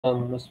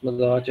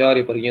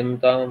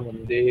अस्मदाचार्यपर्यन्तां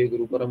वन्दे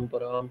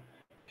गुरुपरम्परां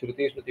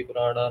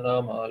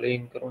श्रुतिस्मृतिपुराणानाम्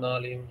आलयं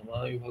करुणालयं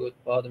नमामि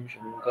भगवत्पादं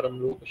शङ्करं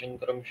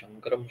लोकशङ्करं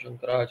शङ्करं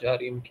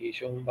शङ्कराचार्यं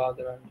केशवं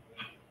बादरायणं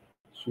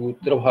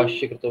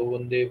सूत्रभाष्यकृतौ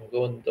वन्दे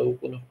भगवन्तौ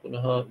पुनः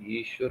पुनः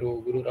ईश्वरो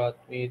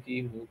गुरुरात्मेति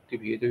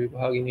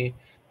मूर्तिभेदविभागिने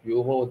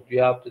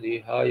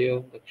व्योमोद्व्याप्तदेहाय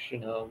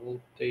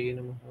दक्षिणामूर्तये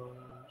नमः।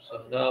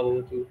 सहना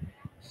भवतु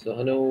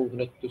सहनौ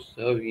भुनक्तु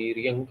सह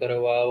वीर्यं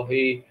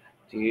करवावहै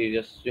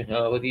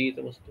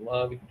तेजस्विनावधीतमस्तु मा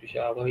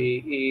विद्विषावहै।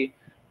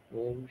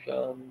 ओम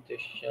शांति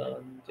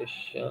शांति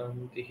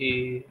शांति।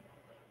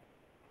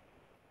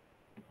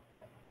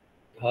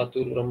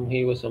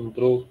 धातुर्ब्रह्मैव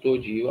सम्प्रोक्तो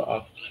जीव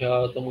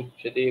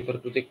आख्यातमुच्यते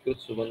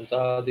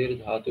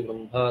प्रकृतिकृत्सुबन्तादिर्धातु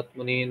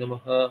ब्रह्मात्मने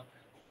नमः।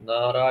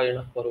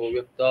 नारायणः परो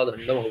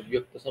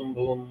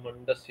व्यक्तादण्डमव्यक्तसम्भवं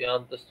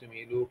मण्डस्यान्तस्य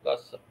मे लोकाः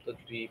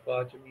सप्तद्वीपा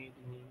च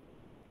मेदिनी।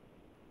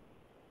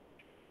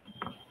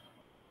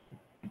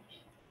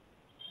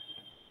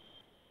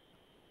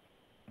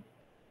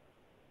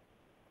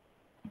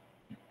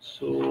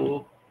 So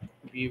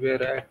we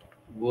were at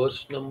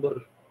verse number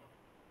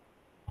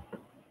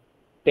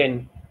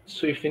 10.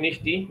 So we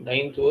finished the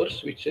 9th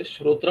verse, which says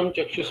Shrotram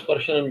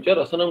Chakshusparshanam cha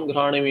rasanam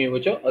ghranameva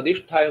cha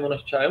adhisthaya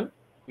manaschayam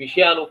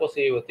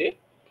vishayanupasevate.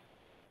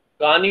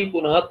 Kani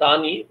punah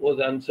tani was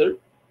answered.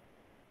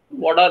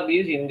 What are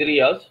these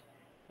indriyas?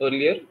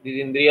 Earlier,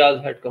 these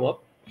indriyas had come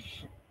up.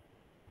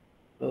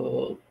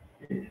 So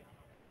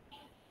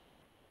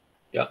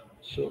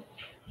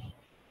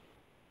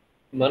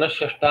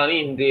manashashtani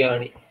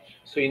indriyani.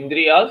 So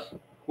indriyas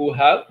who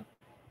have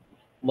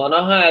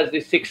manaha as the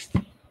sixth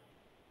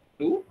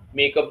to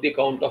make up the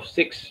count of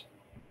 6.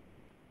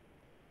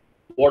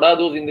 What are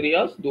those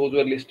indriyas? Those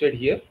were listed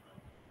here.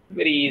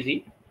 Very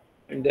easy.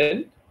 And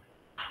then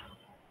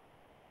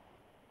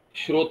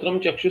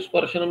Shrotram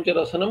Chakshusparshanam cha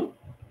rasanam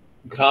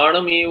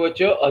Ghranam eva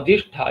cha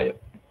adhisthaya.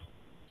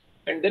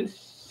 And then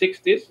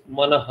 6th is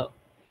Manaha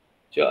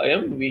cha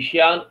ayam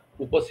Vishyan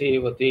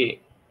upasevate.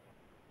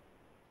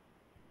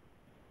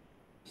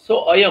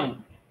 So ayam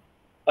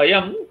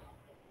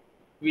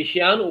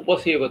Vishyan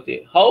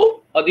upasevate.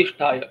 How?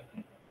 Adhisthaya.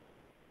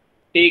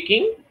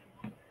 Taking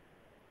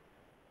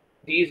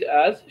these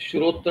as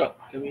Shrotra.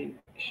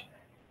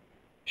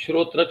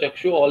 Shrotra,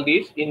 Chakshu, all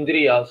these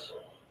indriyas.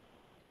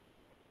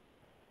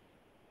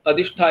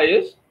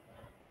 Adhisthaya is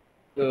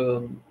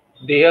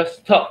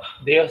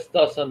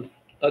Dehastha son.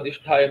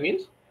 Adhisthaya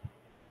means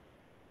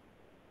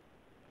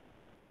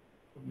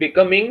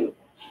becoming,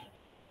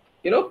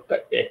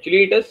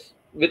 actually it is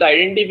with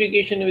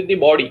identification with the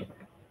body.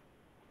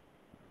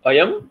 I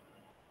am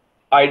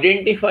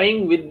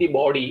identifying with the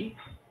body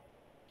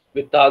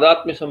with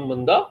Tadatmya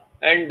Sambandha,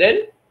 and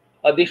then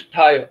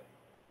Adhisthaya,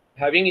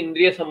 having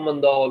Indriya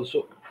Sambandha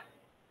also.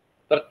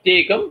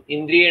 Pratyekam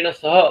Indriyena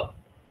Saha,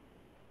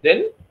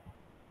 then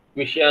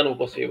Vishyan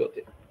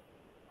upasevate.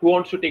 Who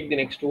wants to take the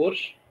next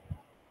verse?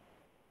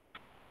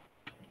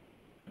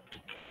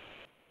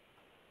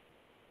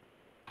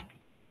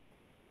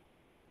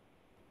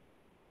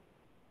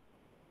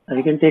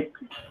 I can take.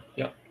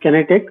 Yeah. Can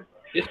I take?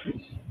 Yes,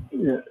 please.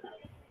 Yeah.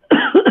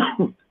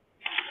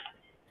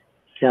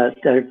 Yeah,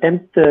 the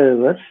 10th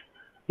verse.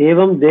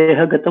 Evam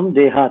dehagatam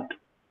dehat.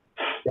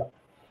 Yeah.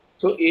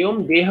 So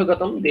evam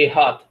dehagatam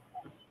dehat.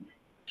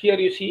 Here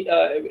you see,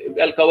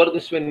 I'll cover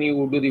this when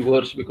you do the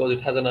verse because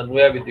it has an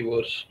anvaya with the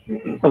verse.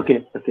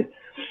 Okay.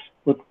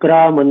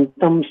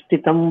 Utkramantam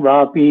stitam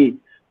vapi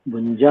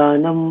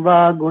bunjanam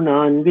va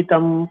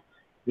gunanvitam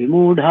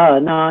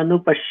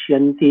vimudhananu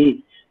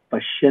pashyanti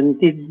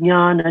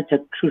jnana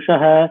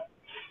chakshushaha.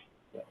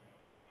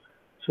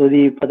 So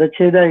the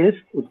padacheda is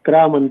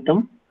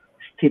utkramantam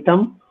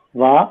stitam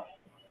va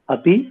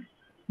api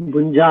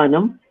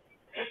bunjanam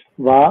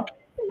va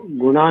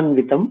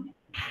gunanvitam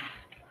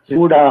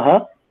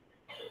vimudaha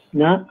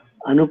na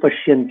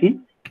anupashyanti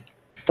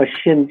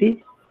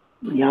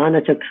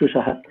jnana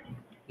chakshushaha.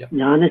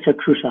 Jnana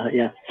chakshushaha,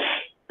 yeah.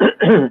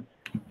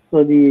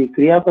 So the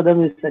kriya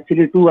padam is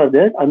actually 2 are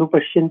there,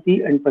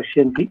 anupashyanti and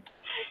pashyanti.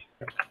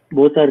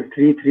 Both are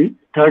 3.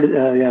 Third,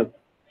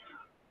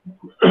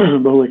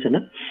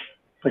 bahuvachana.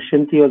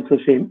 Pashyanti also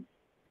same.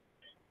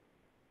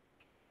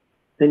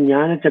 Then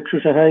jnana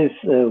chakshushaha is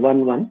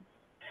 1.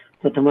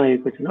 Prathama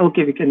ekvachana.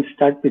 Okay, we can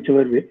start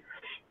whichever way.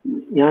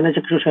 Jnana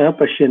chakshushaha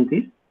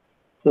pashyanti.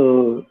 So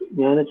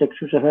jnana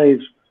chakshushaha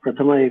is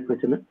prathama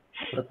ekvachana.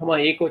 Prathama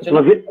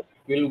ekvachana.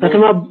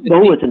 Prathama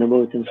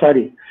bahuvachana.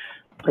 Sorry.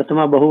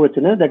 Prathama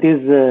bahuvachana. That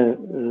is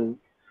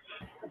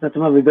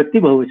Prathama vibhakti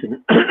bahuvachana.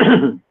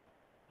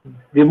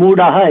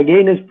 Vimudaha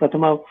again is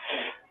Prathama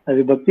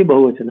vibhakti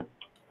bahuvachana.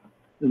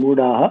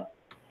 Vimudaha.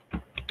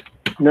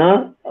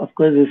 Na, of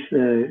course, is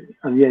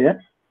avyaya.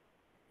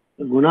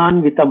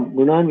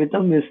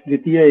 Gunanvitam is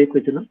Dvitiya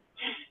ekvachana.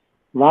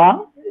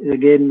 Va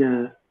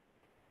again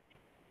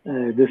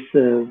this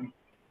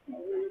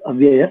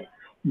avyaya.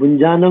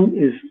 Bunjanam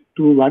is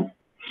 2-1.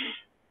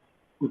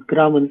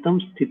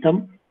 Utkramantam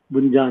sthitam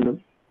bunjanam.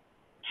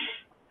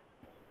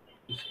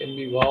 This can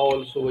be va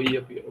also, va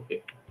api.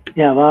 Okay.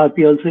 Yeah, va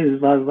api also is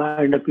va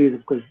and api is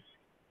of course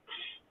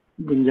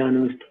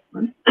Gunjanam is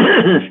one.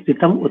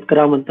 Stitam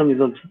Utkramantam is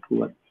also true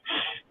one.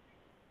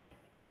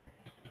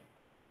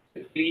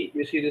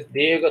 You see this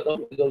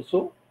Dehagatam is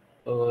also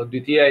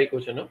Dvitiya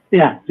Ekochana.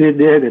 Yeah,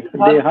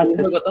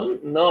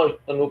 Dehagatam na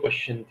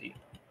anupashyanti.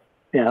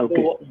 Yeah, okay.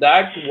 So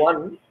that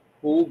one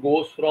who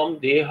goes from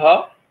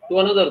Deha to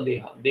another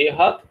Deha.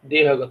 Dehat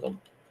Dehagatam.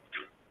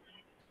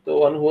 So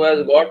one who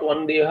has got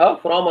one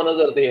Deha from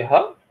another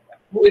Deha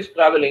who is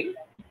traveling,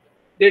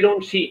 they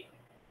don't see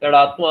that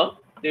Atma,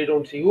 they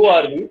don't see. Who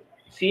are you?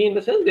 See in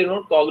the sense they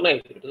don't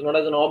cognize it. It is not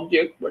as an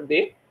object, but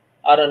they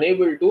are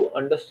unable to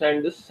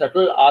understand this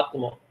subtle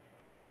Atma.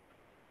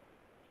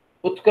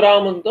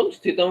 Utkramantam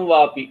sthitam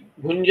vapi,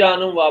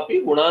 bhunjanam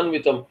vapi,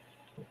 gunanvitam.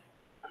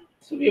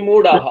 So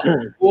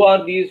vimudaha. Who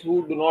are these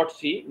who do not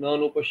see?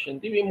 Nanu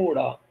pashyanti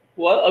vimudaha.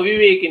 Who are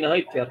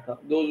avivekinaha ityartha.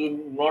 Those who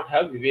do not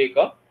have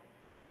viveka.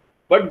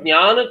 But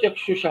jnana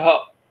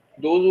chakshushaha.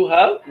 Those who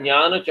have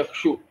jnana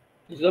chakshu.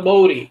 This is a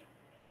Bhauri.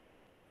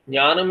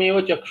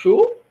 Jnanameva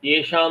chakshu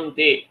yesham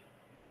te.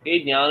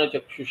 Te jnana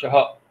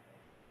chakshushaha.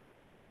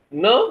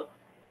 Na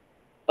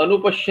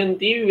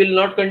anupashyanti will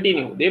not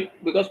continue.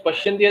 Because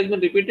pashyanti has been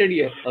repeated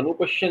here.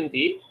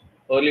 Anupashyanti.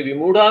 Early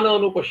vimudana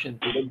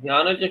anupashyanti. But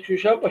jnana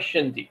chakshusha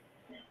pashyanti.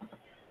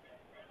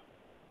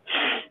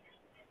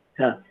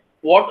 Yeah.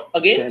 What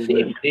again?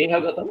 Same.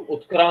 Dehagatam,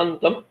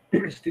 utkrantam,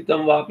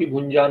 sthitam vapi,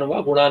 bhunjanam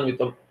va,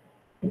 gunanvitam.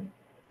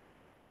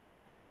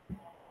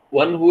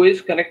 One who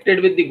is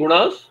connected with the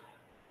gunas,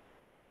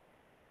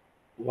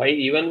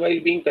 even while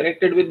being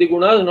connected with the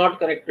gunas, not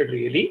connected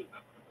really.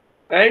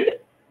 And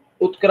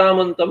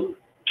utkramantam,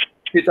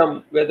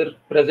 sthitam, whether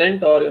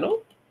present or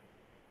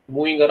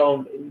moving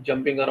around,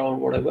 jumping around,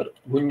 whatever.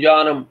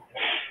 Bhunjanam,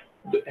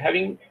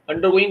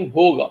 undergoing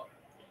bhoga.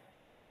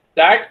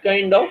 That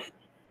kind of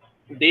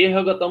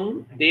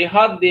Dehagatam,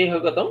 Dehat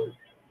Dehagatam,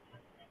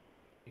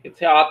 you can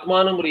say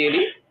Atmanam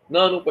really,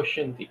 na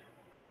anupashyanti.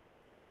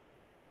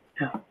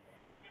 Yeah.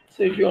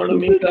 So if you want to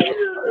make that...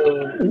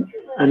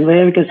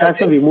 Anvaya we can start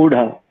from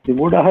Vimudha.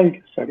 Vimudha we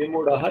can start.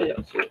 Vimudaha,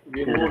 yeah. So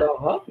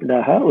Vimudaha.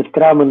 Daha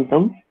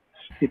Utkramantam,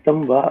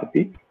 Sthitam va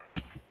api.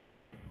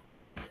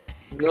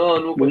 Na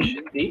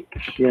anupashyanti.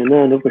 Yeah,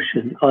 na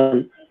anupashyanti.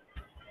 All.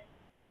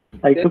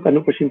 I took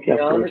anupashyanti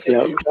afterwards.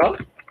 Yeah.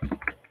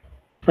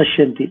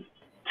 Pashyanti.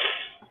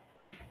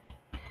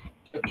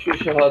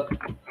 Chakshushaha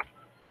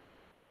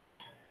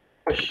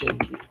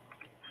pashyanti.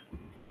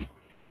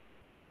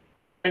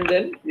 And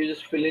then you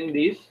just fill in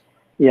these.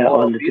 Yeah,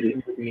 all the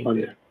three. All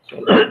there. So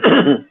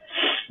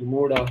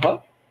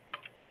Vimudaha.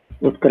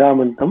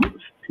 Utkramantam,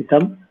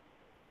 Sthitam.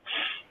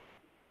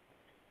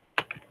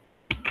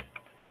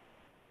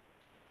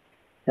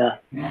 Yeah.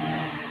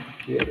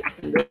 Here.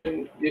 And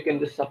then you can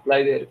just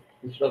supply there.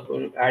 Instead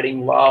of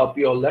adding va,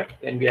 api, all that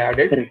can be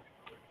added. Correct.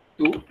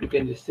 2, you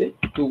can just say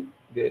 2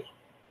 there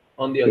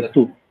on the other.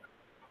 2.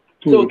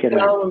 So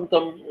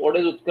Utkramantam, what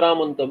is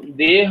Utkramantam?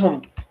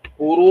 Deham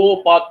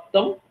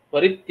Purvopattam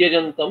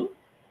Parityajantam,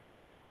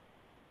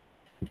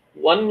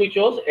 one which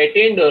was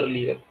attained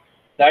earlier,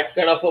 that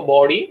kind of a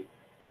body,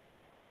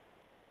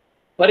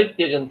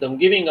 Parityajantam,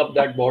 giving up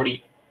that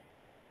body.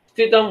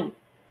 Sthitam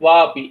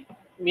Vapi,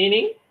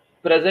 meaning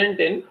present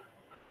in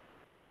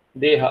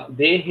Deha.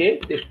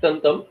 Dehe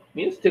Tishtantam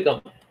means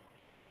Sthitam.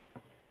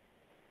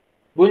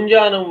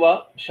 Bhunjanam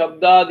va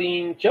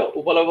Shabdadincha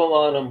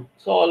Upalavamanam.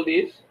 So all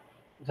these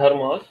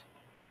dharmas,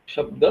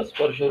 Shabda,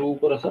 Sparsha,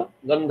 Rupa, Rasa,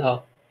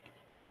 Gandha.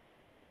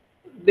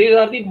 These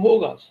are the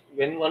bhogas.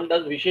 When one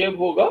does Vishaya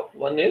Bhoga,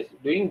 one is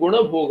doing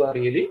Guna Bhoga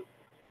really.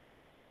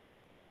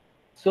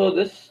 So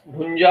this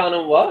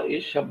Bhunjanam va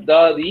is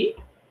Shabdadincha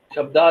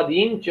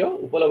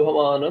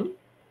Upalavamanam.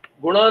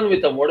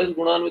 Gunanvitam. What is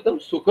Gunanvitam?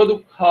 Sukha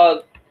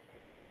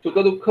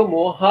Dukha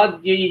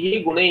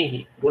Mohadyahi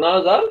Gunaihi.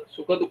 Gunas are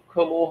Sukha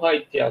Dukha Moha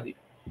ityadi.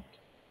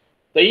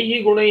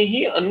 Taihi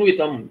Gunaihi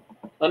Anvitam.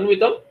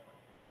 Anvitam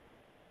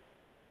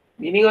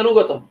meaning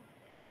Anugatam.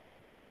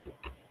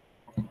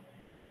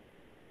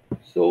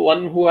 So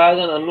one who has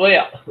an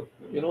Anvaya,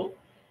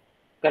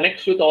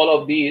 connects with all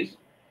of these.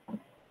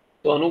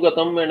 So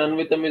Anugatam and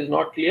Anvitam is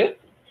not clear.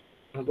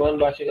 Bhagavan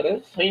Bhashikara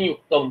is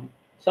Sanyuktam,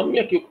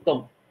 Samyak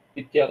Yuktam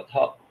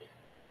ityartha.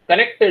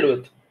 Connected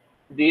with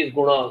these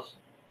gunas.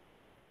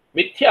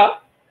 Mithya,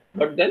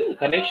 but then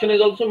connection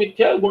is also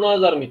Mithya,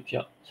 gunas are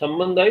Mithya.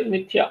 Sambandha is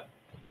Mithya.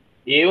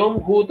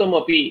 Evam bhutam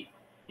api,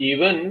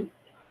 even,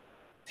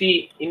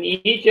 see, in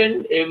each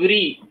and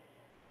every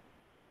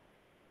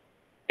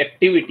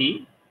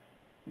activity,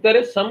 there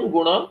is some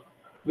guna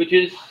which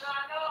is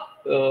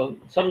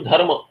some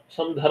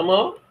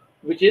dharma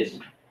which is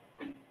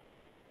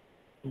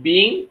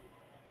being,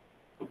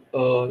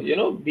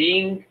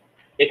 being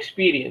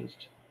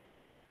experienced.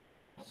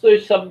 So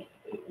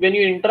when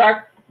you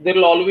interact, there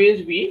will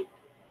always be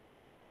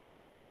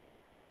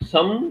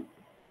some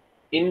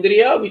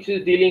indriya which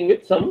is dealing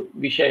with some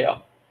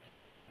vishaya.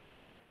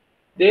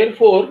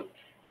 Therefore,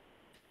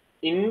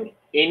 in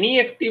any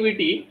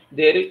activity,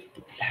 there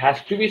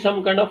has to be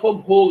some kind of a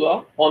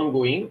bhoga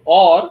ongoing,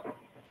 or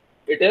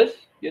it is,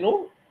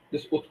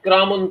 this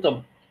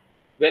utkramantam,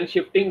 when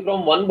shifting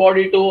from one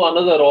body to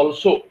another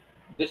also,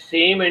 the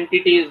same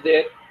entity is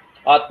there.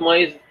 Atma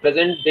is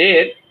present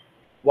there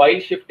while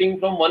shifting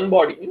from one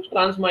body, means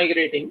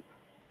transmigrating.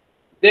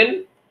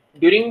 Then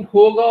during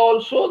bhoga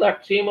also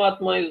that same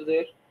Atma is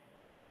there.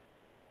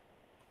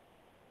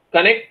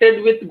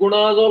 Connected with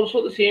gunas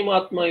also the same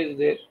Atma is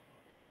there.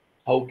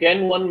 How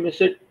can one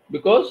miss it?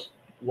 Because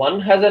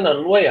one has an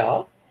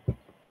anvaya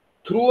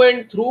through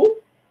and through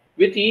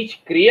with each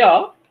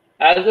kriya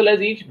as well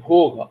as each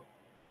bhoga.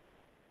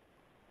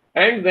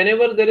 And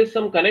whenever there is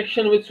some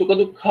connection with sukha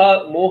dukkha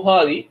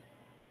mohadi,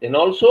 then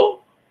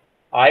also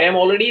I am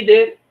already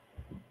there.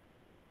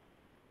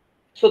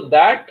 So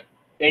that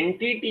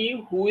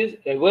entity who is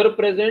ever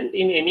present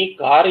in any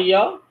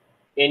karya,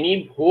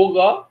 any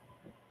bhoga,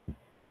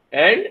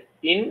 and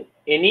in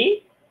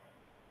any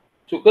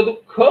sukha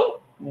dukkha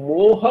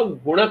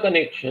moha guna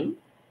connection,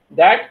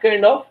 that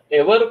kind of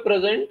ever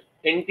present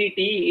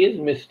entity is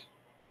missed.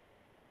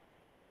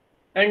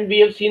 And we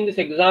have seen this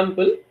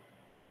example.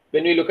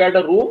 When we look at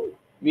a room,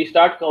 we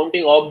start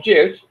counting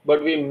objects,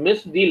 but we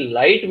miss the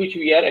light which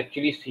we are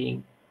actually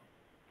seeing.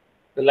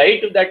 The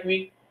light that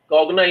we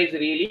cognize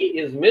really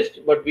is missed,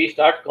 but we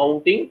start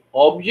counting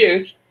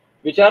objects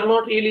which are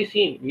not really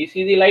seen. We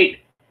see the light.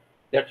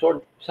 That's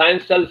what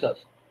science tells us.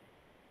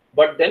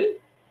 But then,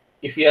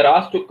 if we are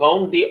asked to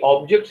count the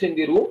objects in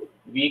the room,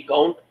 we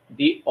count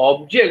the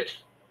objects,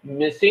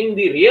 missing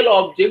the real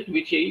object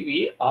which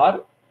we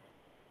are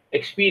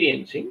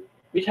experiencing,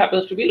 which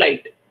happens to be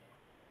light.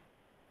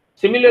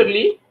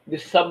 Similarly, the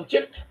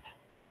subject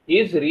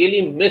is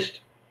really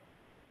missed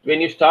when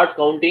you start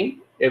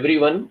counting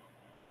everyone.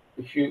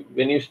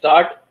 When you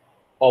start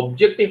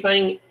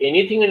objectifying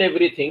anything and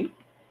everything,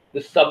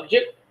 the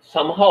subject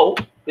somehow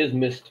is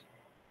missed.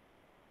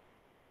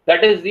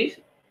 That is the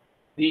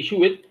issue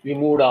with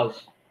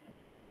vimudas,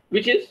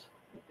 which is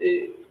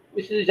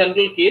a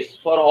general case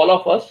for all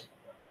of us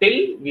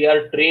till we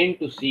are trained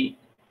to see,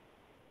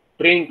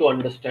 trained to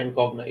understand,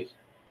 cognize.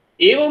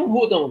 Evam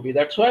bhutam api.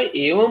 That's why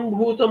evam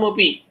bhutam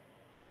api.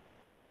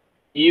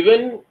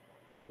 Even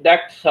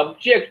that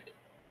subject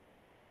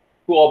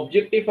who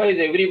objectifies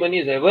everyone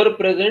is ever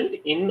present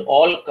in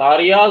all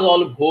karyas,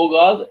 all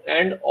bhogas,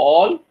 and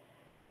all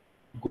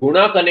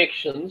guna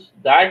connections.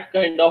 That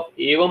kind of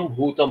evam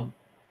bhutam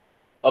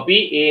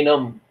api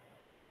enam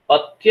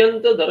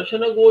atyanta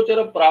darshana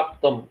gochara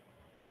praptam.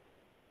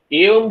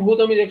 Evam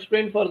bhutam is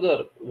explained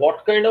further.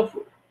 What kind of,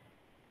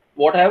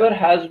 whatever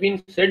has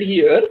been said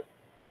here,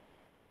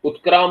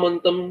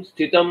 utkramantam,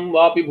 sthitam,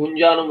 vapi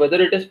bhunjanam,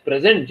 whether it is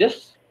present,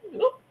 just,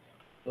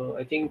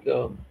 I think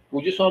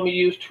Puja Swami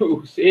used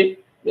to say,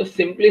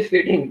 simply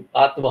stating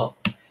Atma.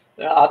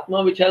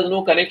 Atma which has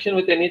no connection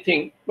with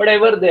anything, but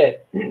ever there.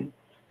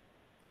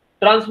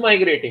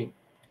 Transmigrating,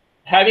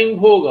 having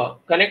bhoga,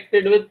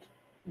 connected with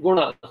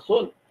guna.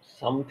 So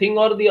something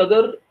or the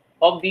other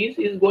of these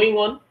is going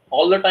on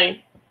all the time.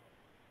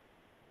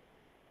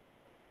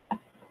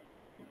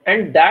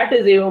 And that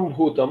is evam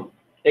bhutam,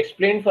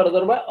 explained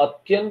further by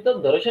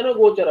atyanta darshana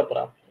gochara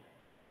prapta.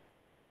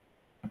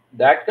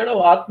 That kind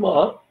of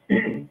Atma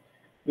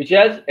which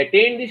has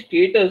attained the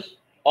status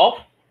of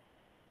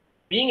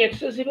being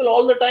accessible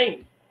all the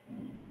time.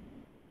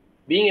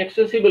 Being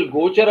accessible,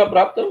 gochara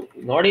praptam,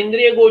 not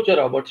indriya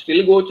gochara, but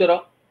still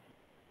gochara.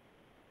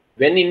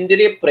 When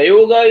indriya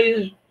prayoga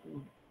is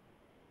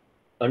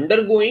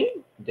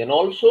undergoing, then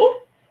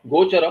also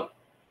gochara.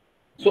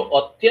 So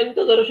atyanta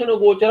darshana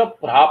gochara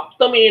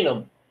praptam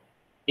enam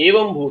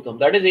evam bhutam.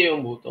 That is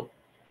evam bhutam.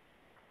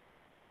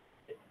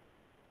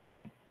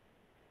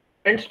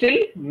 And still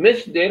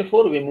miss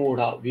therefore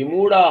vimudha.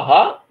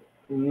 Vimudaha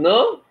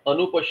na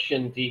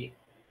anupashyanti.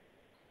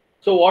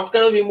 So what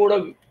kind of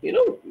vimudha?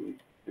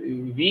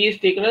 V is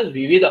taken as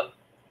vividha.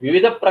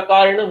 Vividha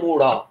prakarana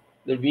mudha.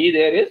 The V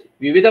there is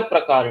vividha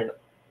prakarana.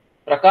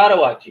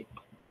 Prakaravachi.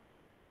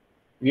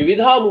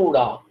 Vividha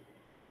mudha.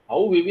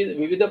 How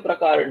vividha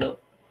prakarana?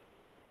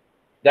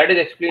 That is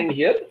explained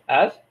here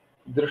as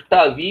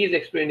drishta. V is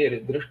explained here.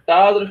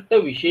 Drishta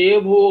drishta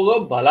vishaya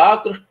bhoga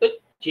balakrishta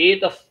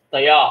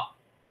chetastaya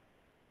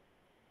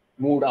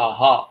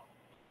mudaha.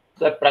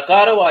 So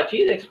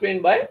prakaravachi is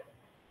explained by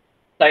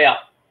taya.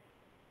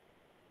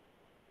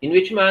 In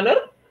which manner?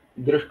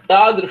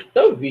 Drishta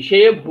drishta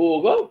vishaya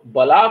bhoga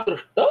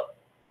balakrishta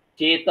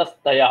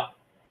chetastaya.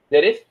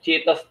 There is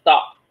chetasta.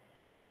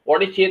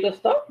 What is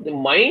chetasta? The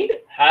mind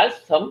has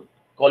some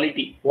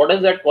quality. What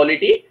is that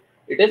quality?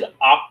 It is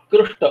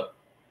akrishta.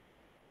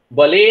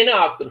 Balena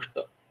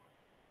akrishta.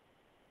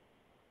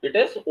 It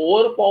is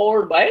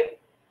overpowered by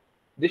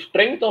the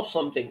strength of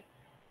something.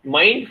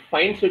 Mind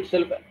finds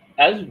itself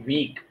as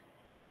weak.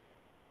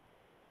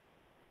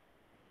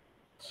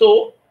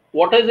 So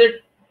what is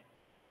it,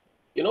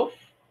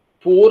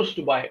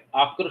 forced by?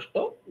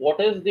 Akrishta.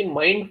 What is the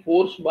mind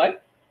forced by?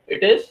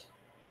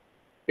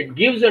 It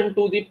gives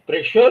unto the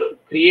pressure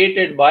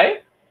created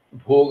by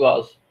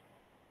bhogas.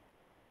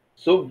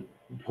 So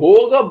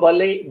bhoga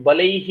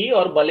balaihi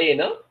or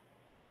balena.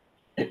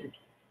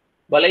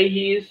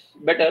 Balaihi is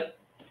better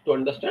to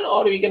understand,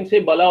 or we can say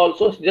bala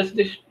also, just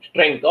the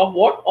strength of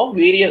what? Of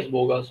various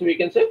bhogas. So we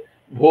can say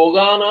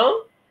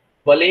bhogana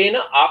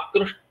balena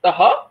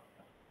akrushtah,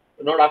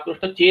 not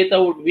akrushtah,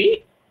 cheta would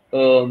be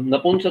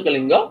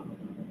napumsakalinga.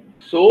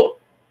 So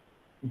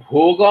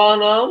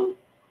bhoganam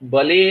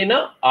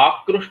balena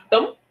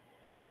akrustam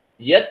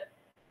yat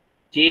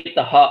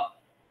chetah,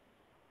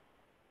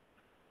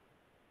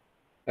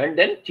 and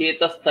then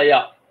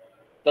chetastaya,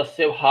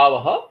 tasya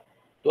bhavah,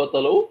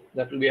 tvatalu,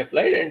 that will be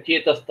applied, and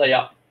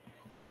chetastaya.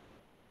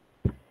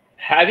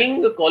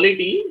 Having the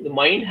quality, the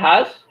mind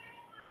has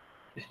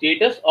the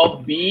status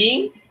of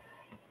being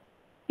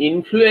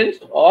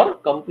influenced or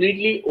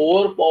completely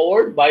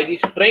overpowered by the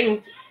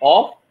strength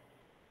of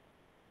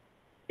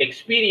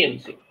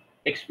experiencing.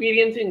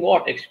 Experiencing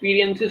what?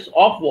 Experiences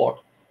of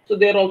what? So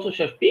there also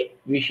Shashti,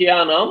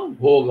 Vishayanam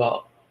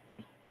Bhoga.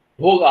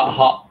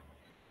 Bhogaha.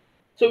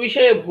 So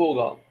Vishaya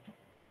Bhoga.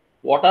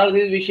 What are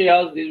these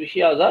Vishayas? These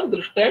Vishayas are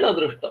Drishta and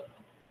Adrishta.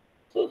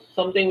 So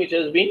something which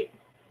has been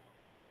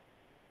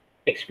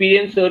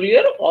experienced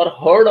earlier or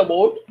heard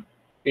about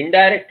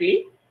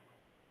indirectly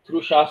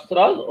through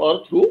Shastras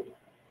or through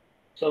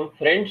some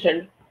friends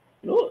and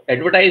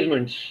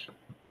advertisements.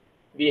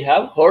 We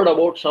have heard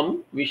about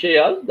some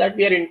Vishayas that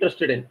we are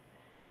interested in.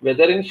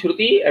 Whether in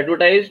Shruti,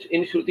 advertised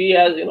in Shruti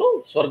as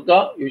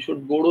Swarga, you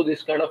should go to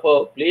this kind of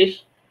a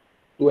place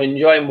to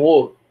enjoy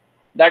more.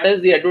 That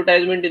is the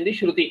advertisement in the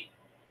Shruti.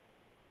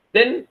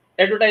 Then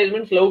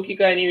advertisements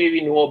Laukika anyway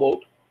we know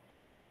about.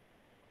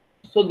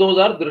 So those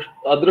are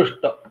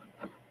Adrishta.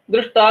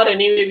 Drishta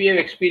anyway we have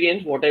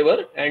experienced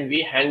whatever and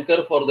we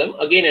hanker for them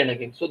again and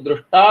again. So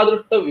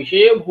Drishta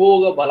Vishaya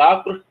Bhoga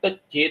Balakrushta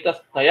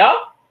Chetastaya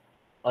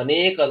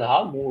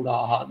Anekadha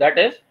Moodaha. That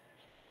is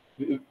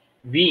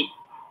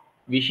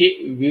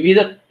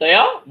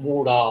Vividataya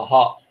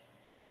Moodaha.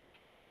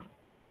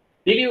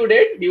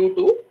 Deluded due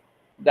to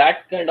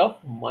that kind of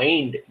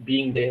mind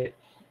being there.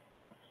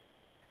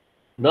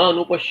 Na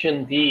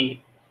anupashyanti.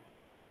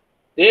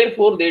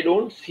 Therefore, they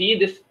don't see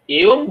this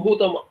evam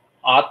bhutam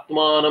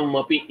atmanam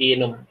api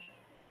enam,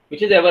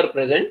 which is ever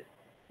present,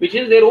 which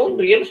is their own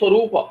real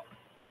swarupa.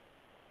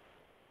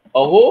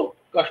 Aho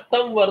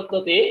kashtam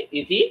vartate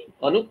iti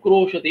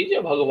anukroshati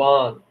cha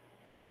Bhagavan.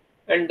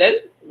 And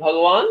then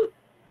Bhagavan,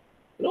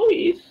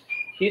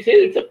 he says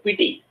it's a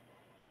pity.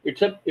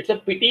 It's a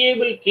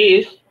pitiable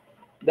case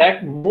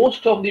that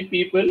most of the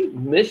people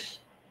miss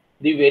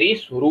the very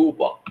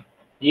swarupa.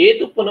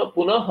 Yetu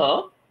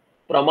punaha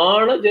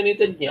pramana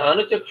janita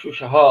jnana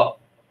chakshushaha.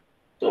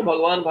 So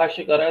Bhagavan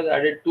Bhashyakara has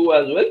added two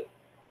as well.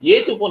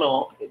 Yetu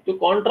punaha, to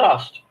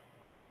contrast.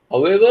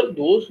 However,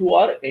 those who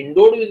are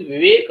endowed with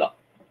viveka,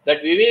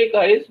 that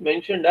viveka is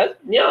mentioned as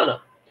jnana,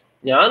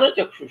 jnana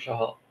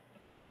chakshushaha.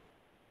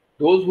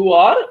 Those who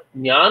are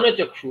jnana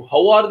chakshu,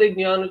 how are they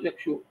jnana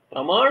chakshu?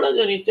 Pramana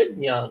janita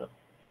jnana.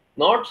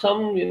 Not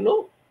some,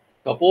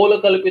 kapola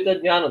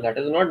kalpita jnana. That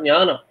is not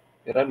jnana.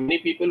 There are many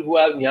people who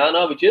have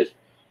jnana which is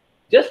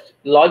just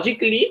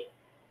logically,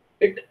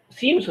 it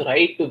seems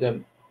right to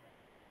them.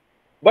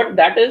 But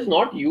that is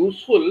not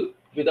useful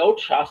without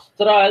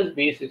Shastra as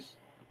basis.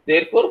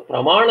 Therefore,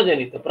 Pramana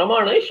Janita.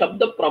 Pramana is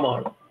Shabda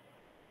Pramana,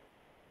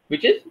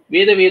 which is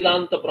Veda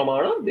Vedanta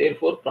Pramana.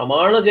 Therefore,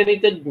 Pramana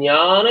Janita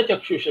Jnana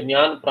Chakshusha.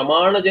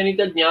 Pramana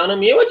Janita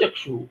Jnanam eva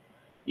Chakshu.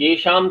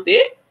 Yesham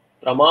te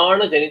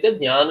Pramana Janita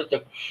Jnana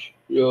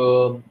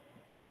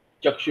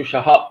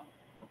Chakshushaha.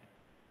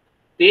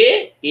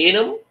 Te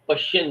enam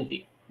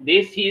pashyanti.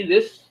 They see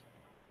this,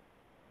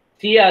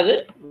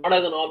 as not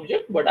as an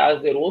object, but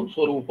as their own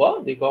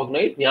swarupa. They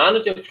cognize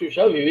jnana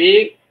chakshusha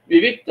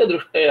vivikta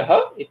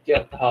drishtayaha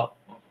ityartha.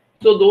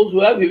 So those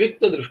who have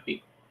vivikta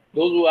drishti,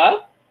 those who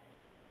have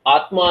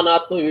atma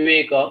anatma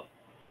viveka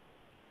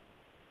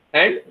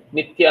and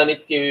nitya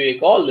anitya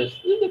viveka, all this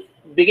is the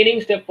beginning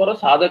step for a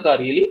sadhaka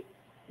really,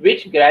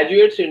 which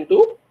graduates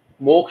into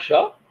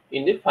moksha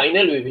in the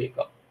final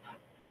viveka.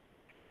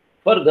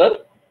 Further,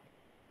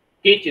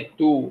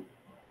 kechittu.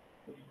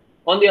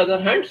 On the other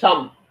hand,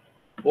 some.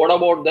 What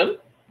about them?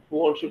 Who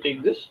wants to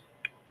take this?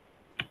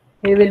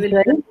 We will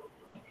try.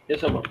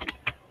 Yes, Amma.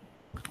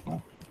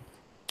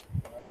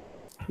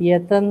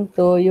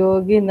 Yatanto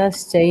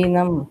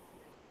yoginaschainam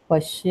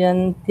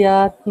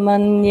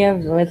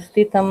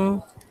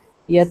pasyantyatmanyavartitam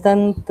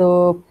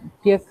yatanto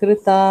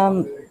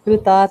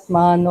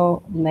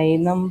pyakritatmano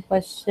nainam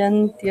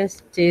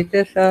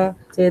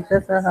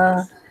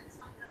pasyantyascetasah.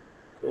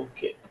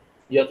 Okay.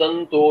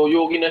 Yatanto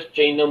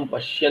yoginaschainam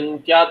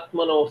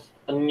pasyantyatmanos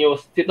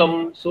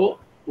anyavasthitam. So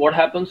what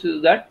happens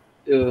is that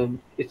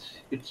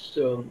it's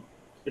a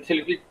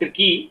little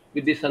tricky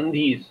with the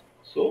sandhis.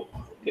 So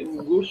can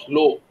go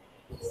slow.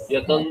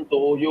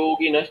 Yatanto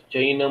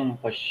yoginaschainam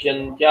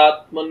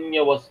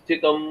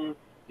pasyantyatmanyavasthitam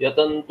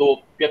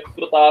yatanto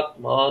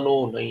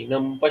pyakritatmano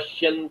nainam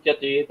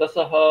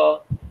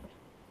pasyantyachetasah.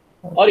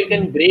 Or you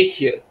can break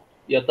here.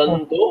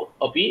 Yatanto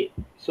api.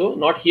 So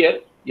not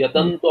here.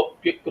 Yatanto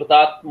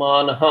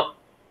apyakritatmanaha.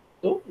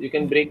 So you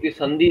can break the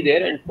sandhi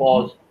there and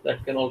pause.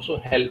 That can also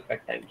help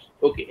at times.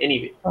 Okay,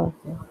 anyway.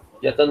 Okay.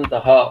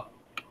 Yatantaha.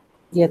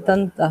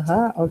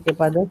 Yatantaha. Okay,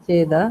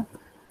 padacheda.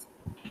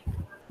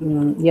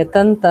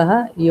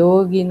 Yatantaha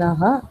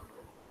yoginah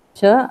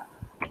cha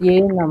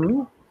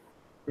yenam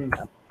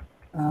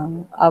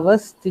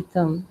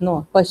अवस्थितं no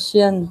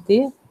पश्यन्ति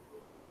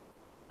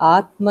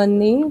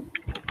आत्मनि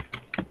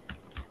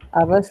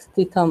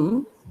अवस्थितं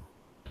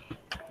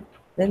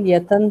then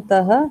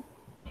यतन्तः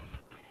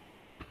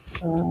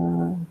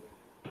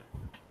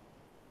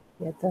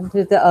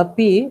यतन्त्रित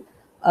अपि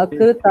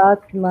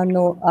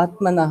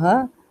आत्मनः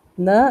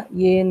न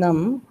येनं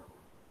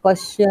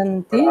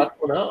पश्यन्ति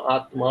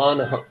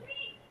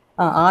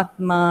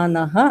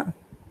आत्मानः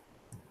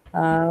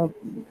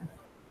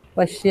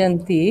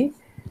पश्यन्ति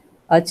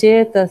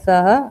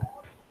अचेतसः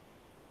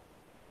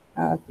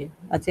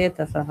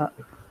अचेतसः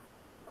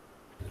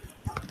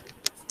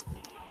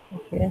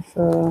okay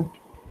so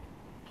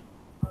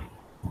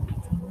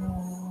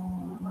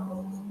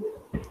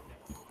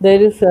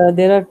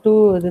there are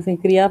two this in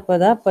kriya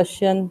pada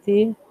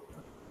pashyanti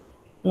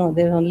no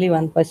there is only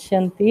one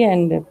pashyanti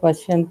and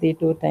pashyanti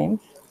two times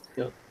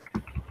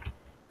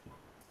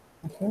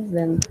okay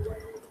then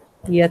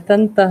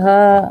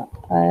yatantah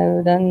I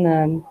have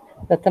done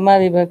pratama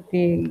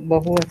vibhakti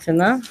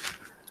bahuvachana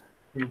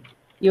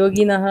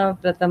yoginah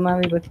pratama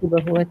vibhakti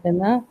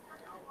bahuvachana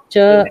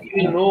cha you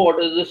will know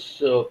what is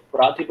this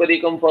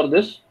pratipadikam for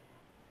this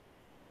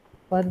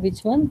for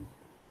which one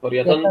for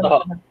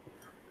yatantah.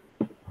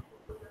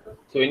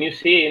 So when you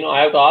say,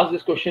 I have to ask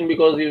this question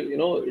because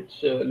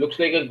it's looks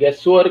like a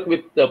guesswork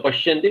with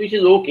pashyanti, which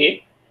is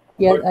okay.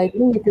 Yeah, I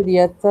think it is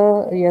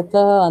yata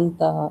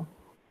anta.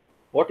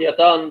 What yata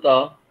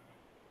anta?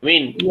 I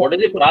mean, what is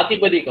the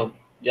pratipadikam?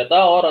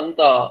 Yata or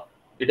anta?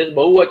 It is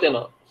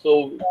bahuvachana.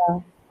 So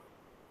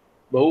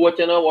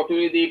bahuvachana, what will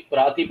be the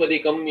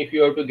pratipadikam if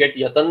you have to get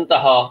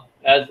yatantaha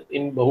as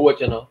in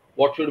bahuvachana?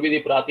 What should be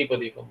the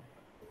pratipadikam?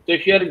 So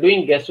if you are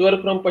doing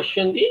guesswork from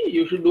pashyanti,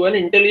 you should do an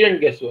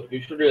intelligent guesswork.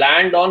 You should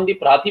land on the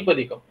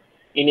pratipadikam.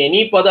 In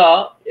any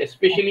pada,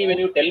 especially when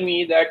you tell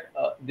me that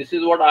this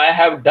is what I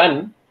have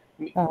done,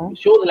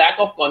 shows lack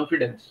of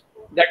confidence.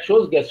 That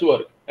shows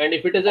guesswork. And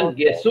if it is a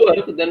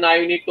guesswork, then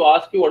I need to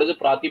ask you what is the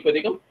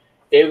pratipadikam.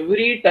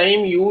 Every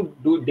time you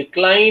do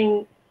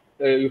decline,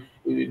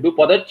 do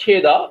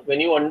padacheda,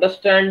 when you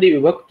understand the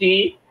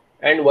vibhakti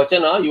and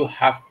vachana, you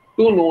have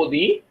to know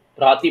the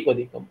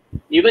pratipadikam.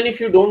 Even if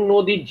you don't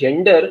know the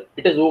gender,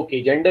 it is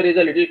okay. Gender is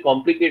a little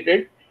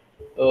complicated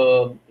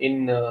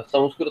in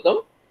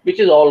Sanskritam, which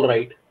is all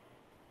right.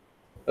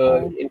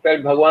 In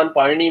fact, Bhagavan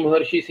Panini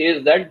Maharshi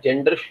says that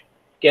gender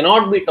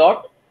cannot be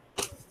taught.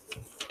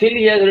 Still,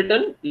 he has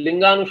written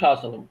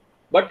Linganushasanam.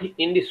 But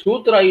in the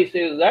sutra, he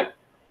says that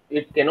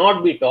it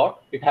cannot be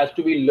taught. It has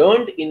to be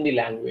learned in the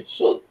language.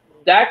 So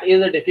that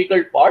is a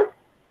difficult part,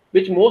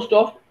 which most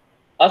of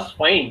us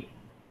find.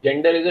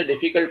 Gender is a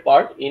difficult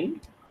part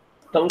in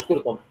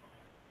Sanskritam.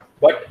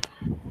 But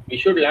we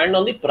should land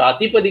on the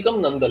pratipadikam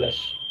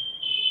nonetheless.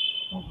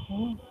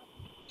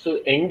 So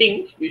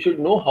ending, we should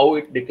know how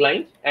it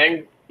declines.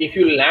 And if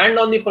you land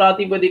on the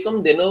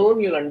pratipadikam, then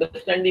alone you'll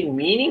understand the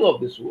meaning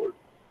of this word.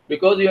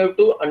 Because you have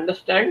to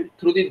understand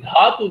through the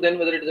dhatu then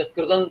whether it is a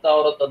kridanta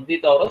or a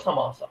tadhita or a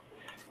samasa.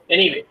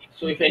 Anyway,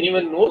 so if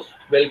anyone knows,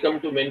 welcome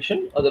to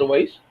mention.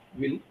 Otherwise,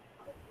 we'll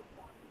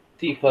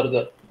see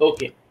further.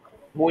 Okay,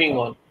 moving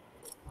on.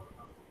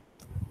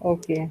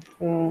 Okay.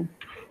 Then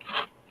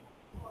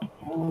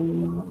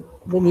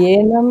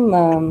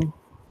yenam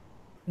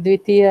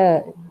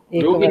dvitiya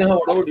Yoginah,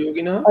 what about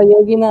yoginah?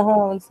 Yoginah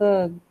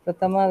also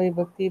pratama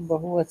vibhakti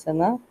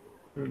bahuvachana.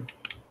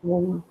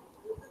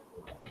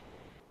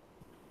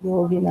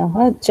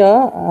 Yoginah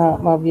cha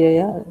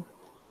avyaya.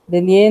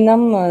 Then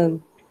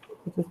yenam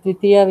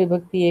dvitiya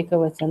vibhakti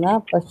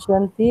ekavachana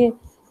pashyanti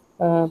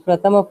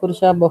pratama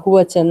purusha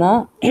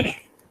bahuvachana.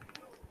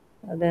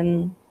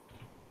 Then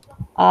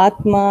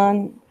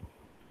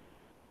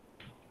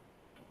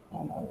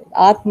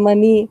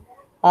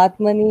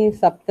आत्मनि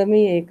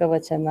सप्तमी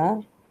एकवचना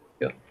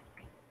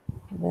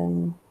then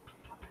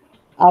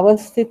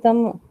अवस्थितं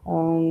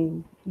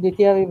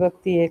द्वितीया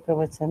विभक्ति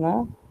एकवचना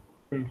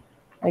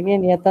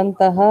again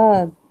यतन्तः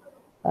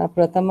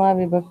प्रथमा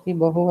विभक्ति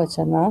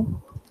बहुवचना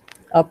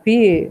अपि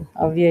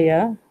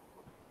अव्यय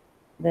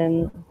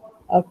then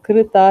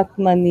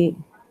अकृतात्मनि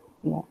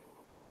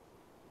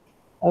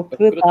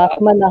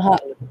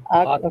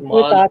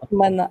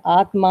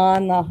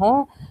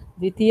आत्मानः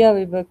द्वितीया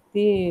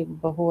विभक्ति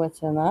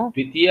बहुवचना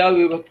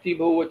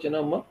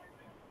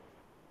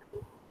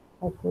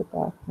How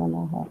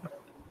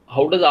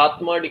does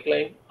atma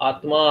decline?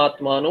 Atma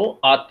atmano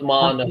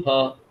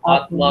atmanah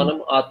atmanam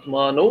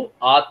atmano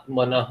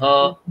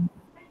atmanah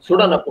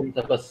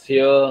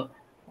sudanapumsakasya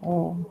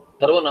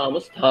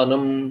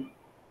sarvanamassthanam.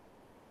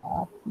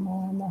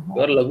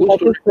 You are lagu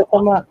student.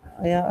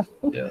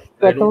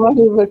 Pratama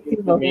vibhakti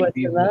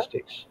bahuvachana.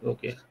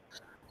 Okay.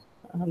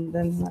 And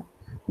then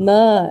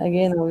na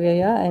again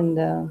avyaya and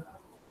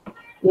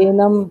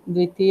enam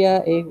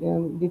dvitiya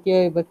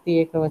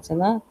vibhakti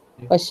ekavachana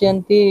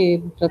pashyanti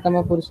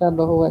pratama purusha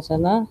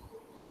bahuvachana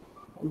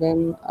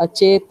then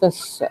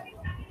achetas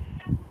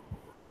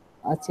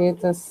I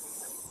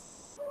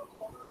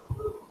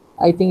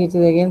think it is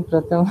again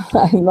pratama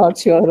I'm not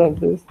sure of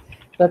this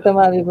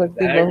pratama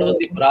vibhakti land on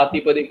the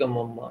pratipadikam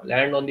amma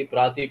land on the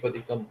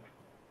pratipadikam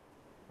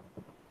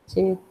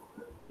Chet.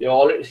 You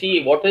already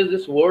see what is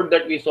this word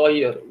that we saw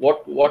here.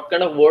 What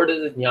kind of word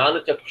is this?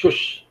 Jnana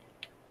chakshush.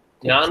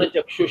 Jnana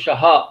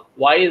chakshushaha.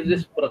 Why is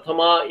this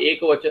prathama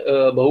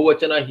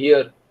bahuvachana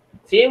here?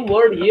 Same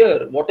word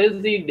here. What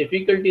is the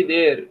difficulty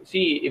there?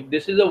 See, if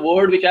this is a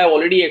word which I have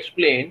already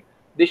explained,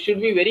 this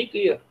should be very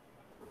clear.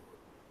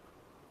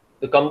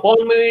 The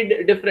compound may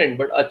be different,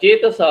 but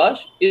achetasa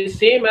is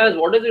same as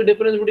what is the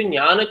difference between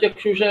jnana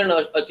chakshusha and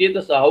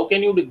achetasa? How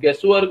can you do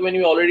guesswork when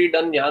you already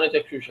done jnana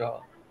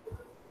chakshusha?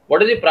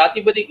 What is the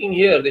pratipadikam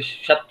here? The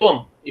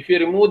shatvam. If you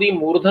remove the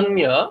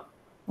murdhanya,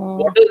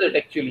 what is it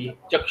actually?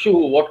 Chakshu.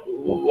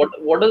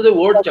 What does the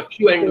word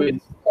chakshu end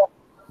with?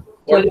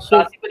 What is the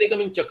pratipadikam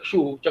in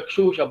chakshu?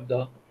 Chakshu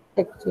shabda.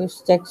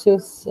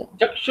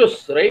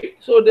 Chakshus, right?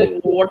 So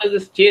what is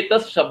this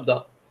chetas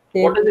shabda?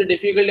 What is the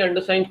difficulty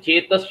understanding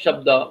chetas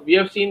shabda? We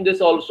have seen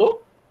this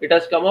also. It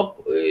has come up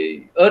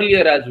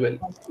earlier as well.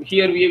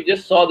 Here we have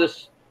just saw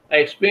this. I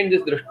explained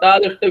this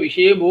drishtadrishta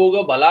vishay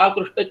bhoga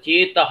balakrushta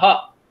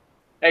chetaha.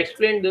 I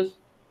explained this.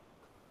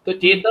 So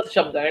chetas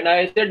shabda, and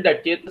I said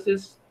that chetas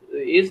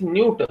is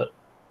neuter.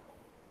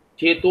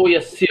 Cheto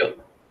yasya.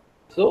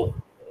 So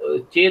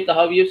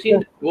chetaha, we have seen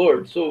the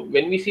word. So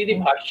when we see the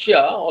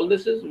bhashya, all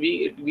this is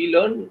we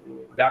learn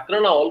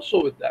Vyakarana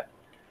also with that.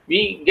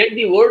 We get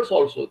the words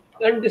also,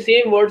 and the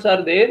same words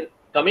are there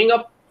coming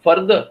up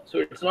further. So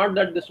it's not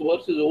that this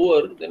verse is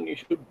over, then you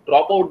should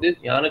drop out this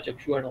jnana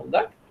chakshu and all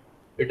that.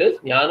 It is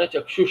jnana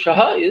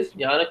chakshushaha is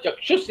jnana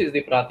chakshus is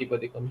the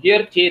pratipadikam.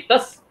 Here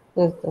chetas,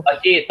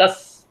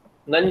 achetas,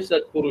 nanj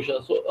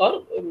tatpurusha. So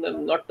or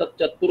not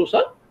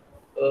tatpurusha,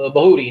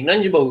 bahuri,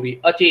 nanj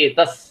bahuri,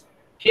 achetas.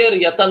 Here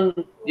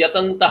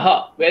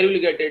yatantaha. Where will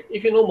you get it?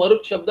 If you know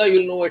marut shabda, you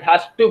will know it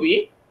has to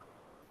be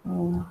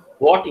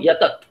what?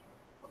 Yatat.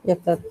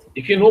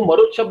 If you know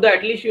marut shabda,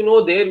 at least you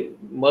know there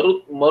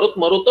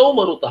marutau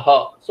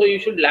marutaha. So you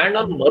should land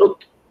on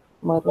marut.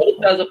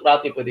 Marut as a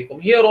pratipadikam.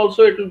 Here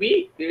also it will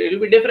be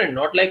different,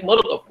 not like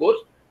marut, of course.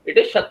 It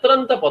is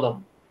shatranta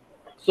padam.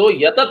 So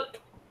yatat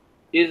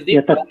is the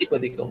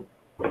pratipadikam.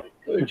 So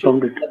it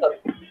should be yatat.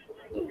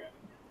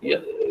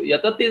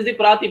 Yatat is the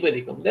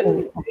pratipadikam.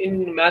 Then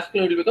in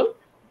masculine it will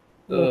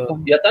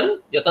become yatan,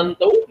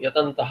 yatantau,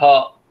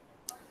 yatantaha,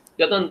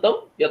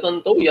 yatantam,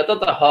 yatantau,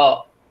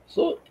 yatataha.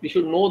 So we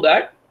should know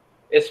that,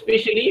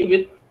 especially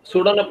with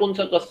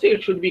sudanapunsakasya,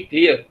 it should be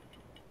clear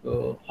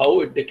how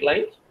it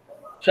declines.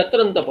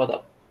 Shatranta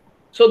pada.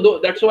 So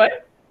that's why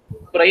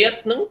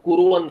prayatnam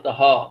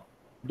kurvantaha.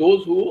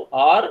 Those who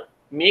are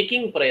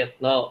making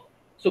prayatna.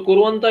 So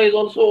kurvanta is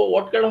also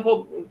what kind of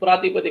a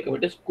pratipadikam?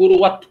 It is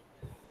kurvat.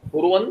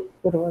 Kurvan,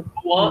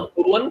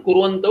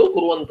 kurvantau,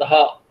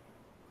 kurvantaha.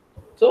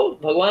 So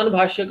Bhagavan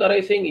Bhashyakara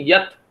is saying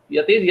yat.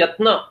 Yat is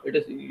yatna. It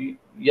is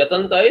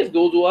yatanta is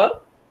those who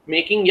are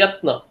making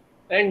yatna.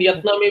 And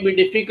yatna may be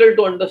difficult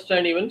to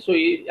understand even. So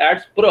he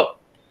adds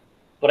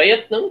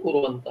prayatnam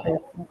kurvantaha.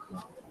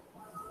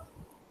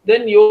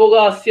 Then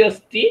yoga asya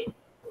asti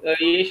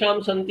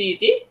yesham santi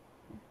iti.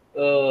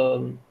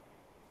 You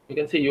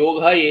can say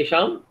yoga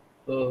yesham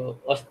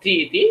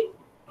asti iti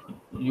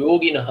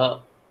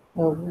yoginaha.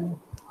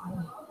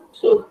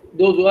 So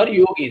those who are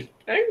yogis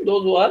and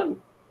those who are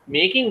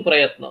making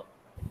prayatna.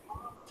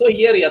 So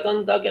here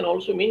yatanta can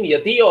also mean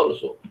yati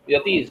also.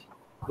 Yatis,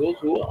 those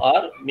who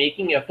are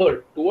making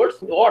effort towards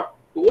what?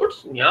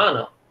 Towards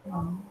jnana.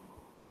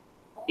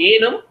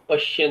 Enam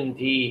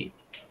pashyanti.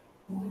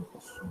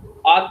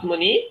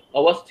 Atmani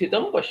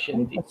avasthitam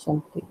pashyanti.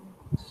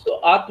 So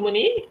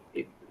Atmani,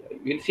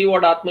 we'll see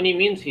what Atmani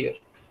means here.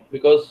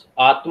 Because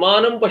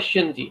Atmanam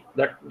pashyanti,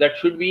 that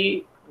should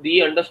be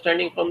the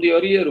understanding from the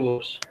earlier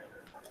verse.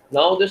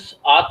 Now this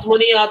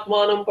Atmani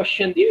Atmanam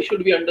pashyanti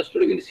should be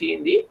understood. We'll see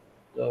in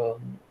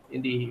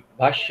the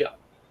Bhashya.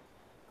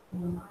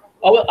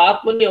 Our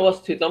Atmani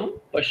avasthitam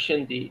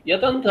pashyanti.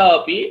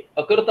 Yatantha api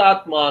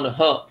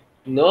akartatmanaha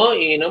na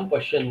enam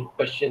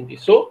pashyanti.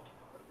 So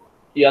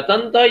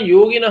yatanta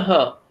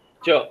yoginaha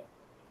cha.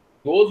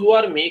 Those who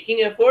are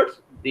making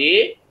efforts,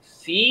 they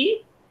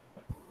see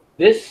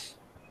this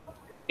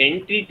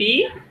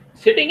entity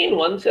sitting in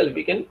oneself.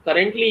 We can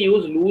currently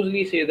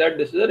loosely say that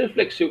this is a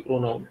reflexive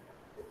pronoun.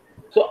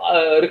 So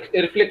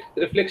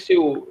reflexive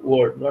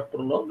word, not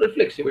pronoun,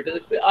 reflexive. It is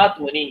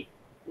Atmani.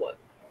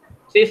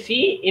 They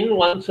see in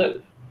oneself.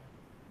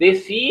 They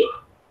see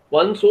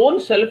one's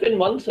own self in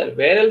oneself.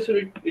 Where else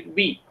will it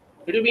be?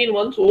 It will be in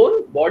one's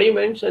own body,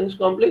 mind, sense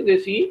complex. They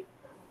see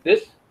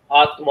this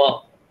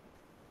Atma.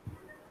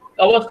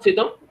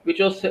 Avasthitam, which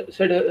was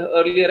said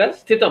earlier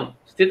as Sthitam.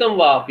 Sthitam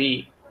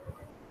vapi.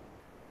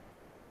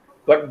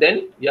 But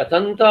then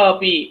Yatanta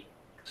api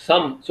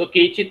some. So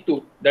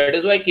Kechittu. That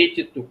is why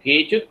Kechittu.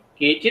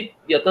 Kechit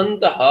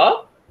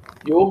yatantaha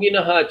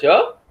yoginaha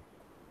cha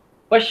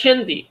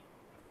pashyanti.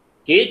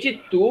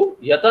 Kechittu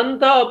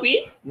yatanta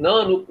api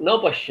na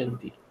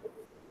pashyanti.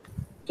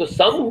 So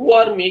some who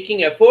are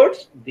making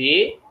efforts,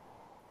 they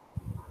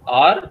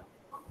are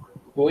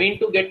going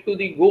to get to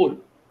the goal.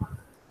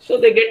 So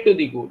they get to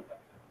the goal.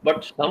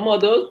 But some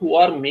others who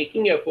are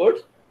making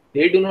efforts,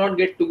 they do not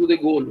get to the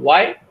goal.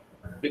 Why?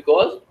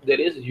 because there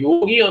is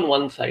yogi on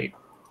one side.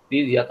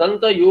 These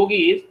yatanta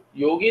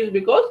yogis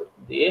because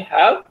they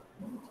have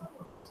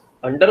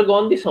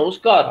undergone the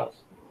samskaras,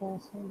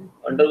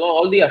 undergone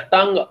all the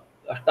ashtanga.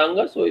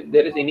 So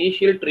there is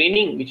initial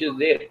training which is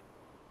there,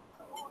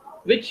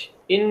 which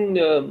in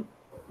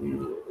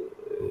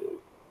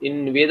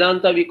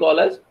Vedanta we call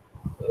as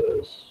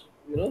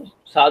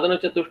sadhana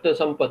chatushta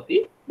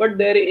sampatti, but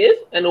there is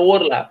an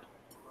overlap.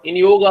 In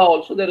yoga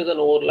also there is an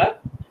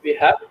overlap. We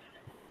have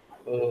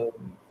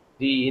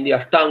in the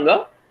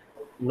ashtanga.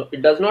 No,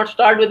 it does not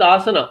start with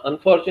asana.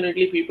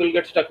 Unfortunately, people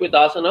get stuck with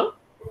asana.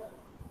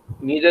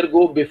 Neither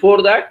go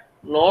before that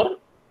nor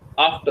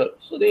after.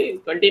 So they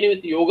continue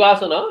with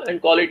yogasana and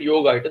call it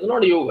yoga. It is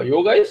not yoga.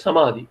 Yoga is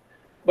samadhi.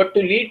 But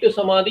to lead to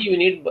samadhi, you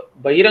need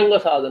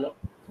bahiranga sadhana.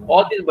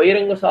 All these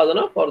bahiranga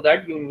sadhana, for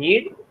that you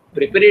need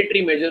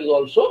preparatory measures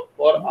also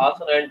for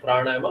asana and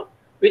pranayama,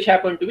 which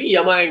happen to be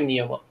yama and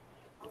niyama.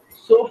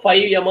 So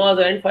 5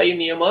 yamas and 5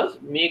 niyamas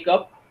make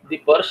up the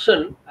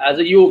person as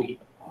a yogi.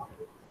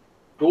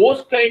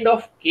 Those kind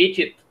of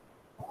kechit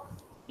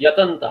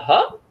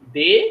yatantaha,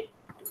 they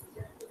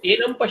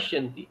enam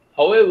pashyanti.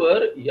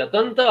 However,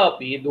 yatanta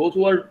api, those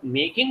who are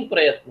making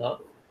prayatna,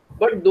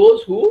 but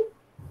those who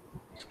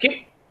skip,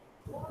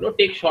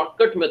 take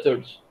shortcut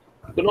methods,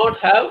 do not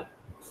have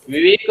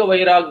viveka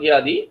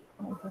vairagyadi,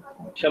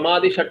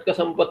 shamadhi shatka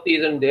sampatti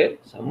isn't there,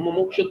 some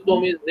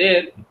mumukshutvam is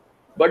there,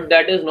 but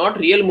that is not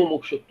real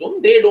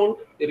mumukshutvam. They don't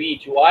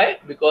reach. Why?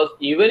 Because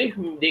even if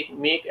they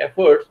make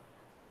efforts,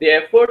 the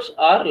efforts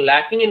are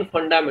lacking in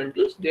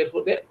fundamentals,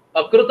 therefore they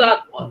are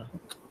akritatmana.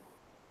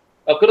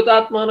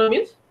 Akritatmana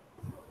means,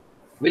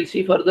 we'll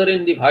see further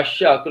in the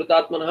bhashya,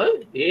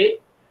 akritatmana, they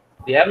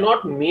have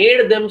not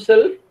made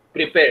themselves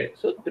prepared.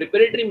 So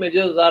preparatory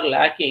measures are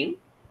lacking.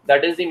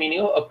 That is the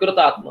meaning of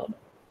akritatmana.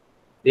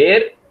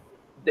 The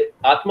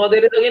atma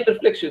there is again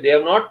reflexive. They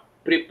have not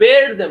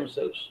prepared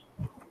themselves.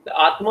 The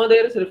atma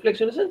there is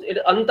reflection in the sense it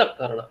is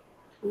antakarana.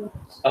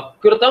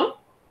 Akritam,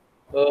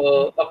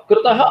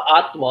 akritaha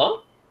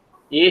atma,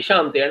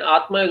 yeshamte, and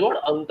atma is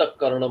what?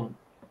 Antakaranam.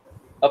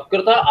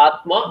 Akrita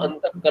atma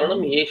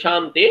antakaranam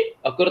yeshamte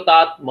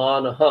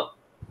akritatmanaha.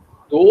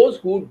 Those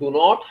who do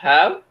not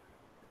have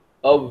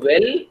a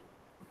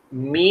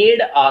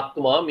well-made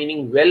atma,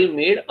 meaning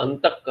well-made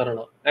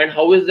antakarana. And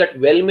how is that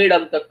well-made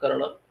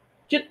antakarana?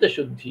 Chitta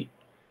shuddhi.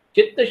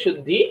 Chitta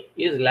shuddhi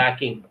is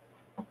lacking.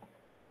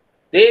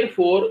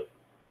 Therefore,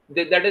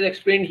 that is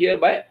explained here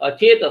by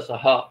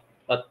achetasaha.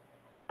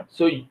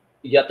 So,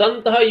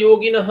 yatantaha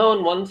yoginaha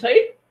on one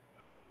side,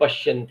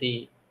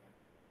 pashyanti.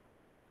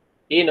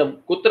 Enam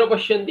kutra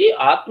pashyanti,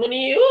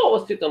 atmani eva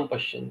avasthitam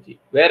pashyanti.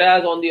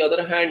 Whereas on the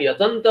other hand,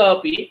 yatanta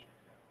api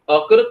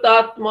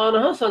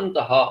akritatmanaha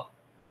santaha.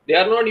 They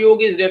are not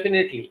yogis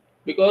definitely,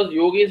 because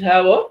yogis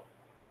have a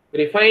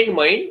refined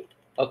mind.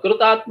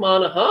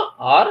 Akritatmanaha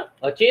are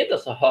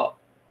achetasaha.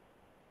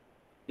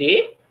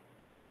 They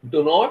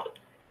do not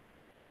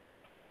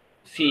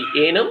see.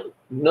 Enam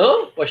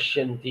na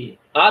pashyanti.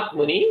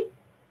 Atmani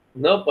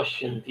na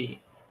pashyanti.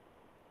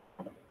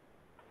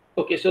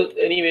 Okay, so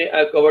anyway,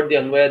 I covered the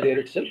Anvaya there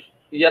itself.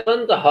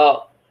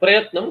 Yatantaha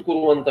prayatnam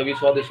kurvanta. We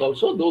saw this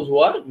also. Those who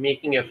are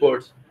making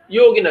efforts.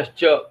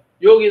 Yoginascha.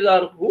 Yogis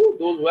are who?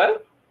 Those who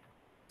have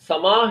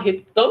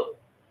samahittam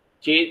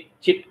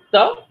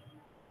chitta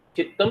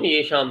chittam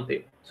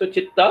yeshamte. So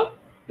chitta,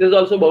 this is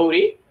also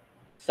Bhauri.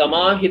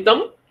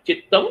 Samahitam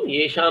chittam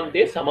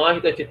yeshamte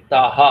samahita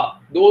chittaha.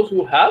 Those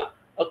who have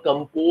a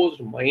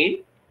composed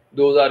mind,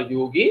 those are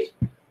yogis.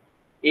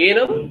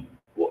 Enam,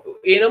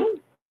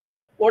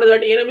 what is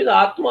that? Enam is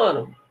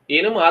atmanam.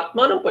 Enam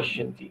atmanam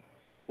pashyanti.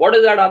 What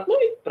is that atma?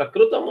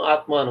 Prakrutam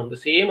atmanam. The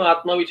same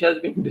atma which has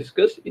been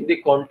discussed in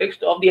the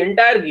context of the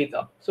entire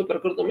Gita. So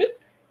prakrutam is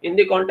in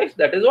the context,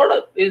 that is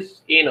what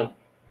is enam.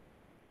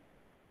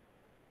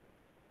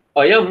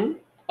 Ayam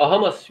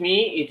aham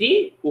asmi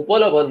iti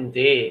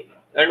upalabhante.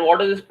 And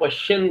what is this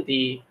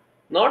pashyanti?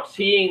 Not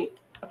seeing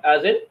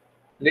as in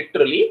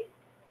literally.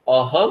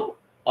 Aham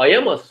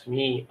ayam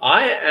asmi.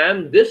 I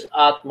am this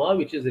atma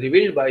which is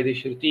revealed by the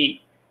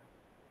Shruti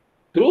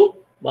through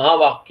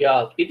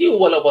Mahavakyas. Iti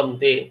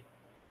upalabhante.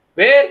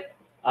 Where?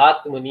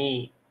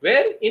 Atmani.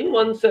 Where? In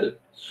oneself.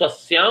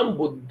 Swasyam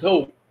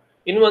buddhau.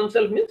 In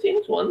oneself means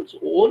in one's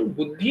own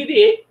buddhi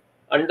they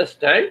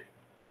understand,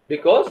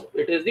 because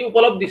it is the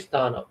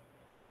upalabdhisthana.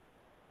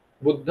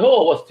 Buddho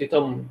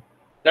avasthitam.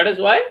 That is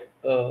why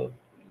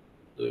Angushtamatra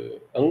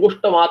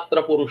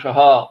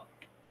Purushaha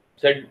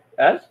said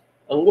as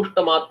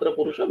Angushtamatra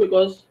Purusha,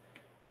 because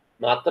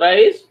Matra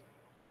is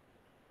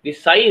the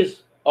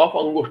size of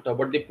Angushta,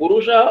 but the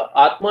Purusha,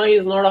 Atma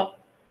is not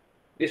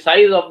the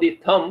size of the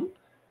thumb,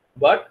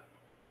 but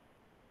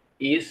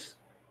is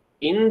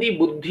in the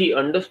buddhi,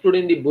 understood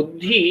in the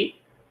buddhi,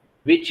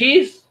 which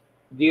is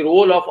the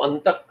role of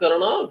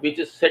antakarana, which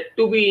is said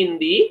to be in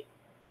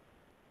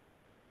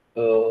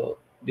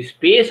the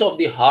space of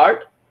the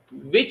heart,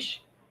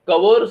 which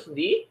covers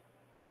the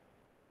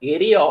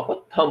area of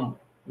a thumb,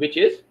 which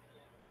is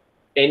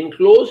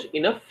enclosed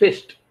in a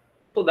fist.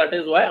 So that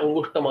is why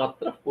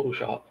Angushtamatra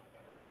Purusha.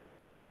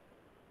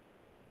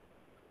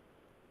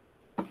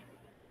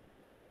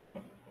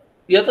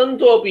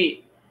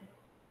 yatantopi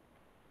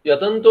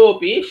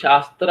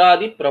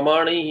shastradi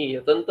pramanaihi.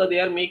 Yatanta, they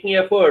are making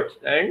efforts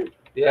and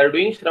they are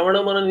doing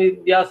shravana mana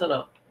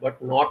nidhyasana,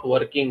 but not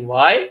working.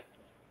 Why?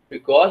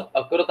 Because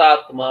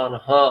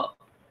akrutatmanaha,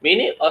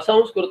 meaning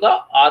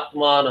asamskruta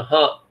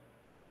atmanaha.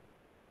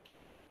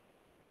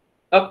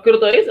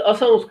 Akruta is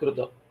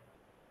asamskruta.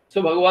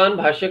 So Bhagavan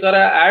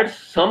Bhashyakara adds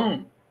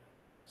some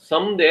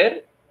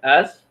there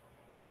as,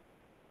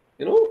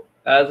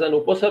 as an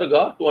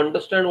upasarga to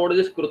understand what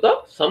is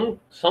kruta,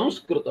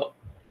 samskruta.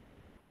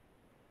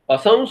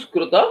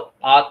 Asamskruta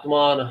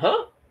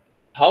atmanaha.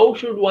 How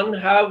should one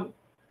have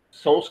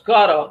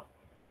samskara?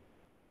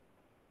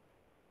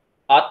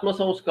 Atma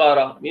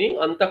samskara, meaning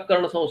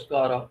antakarana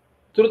samskara,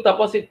 through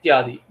tapas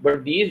ityadi.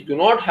 But these do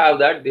not have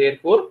that,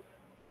 therefore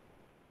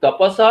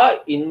tapasa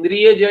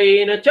indriya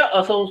jayena cha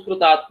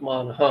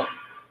asamskrutatmanaha.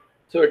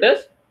 So it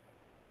is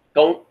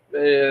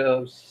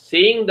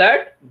saying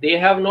that they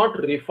have not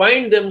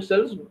refined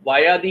themselves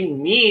via the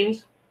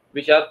means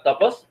which are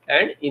tapas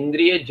and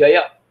indriya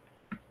jaya.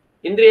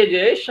 Indriya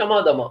jaya is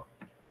shamadama,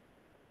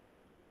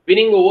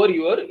 winning over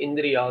your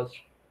indriyas.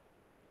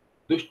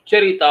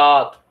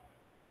 Duscharitat,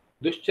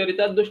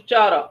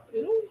 duschara,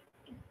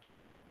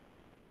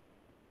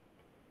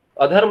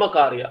 adharma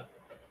karya,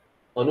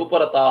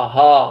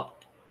 anuparataha.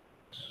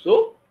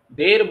 So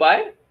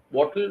thereby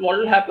what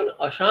will happen?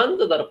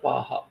 Ashanta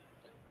darpaha.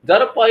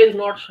 Darpa is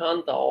not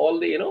shanta. All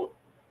the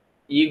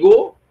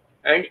ego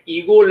and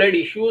ego-led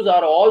issues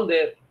are all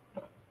there.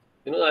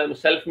 I am a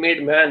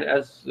self-made man,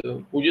 as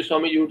Pujya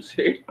Swami would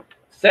say,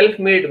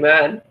 self-made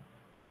man.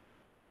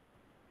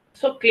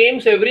 So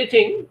claims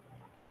everything,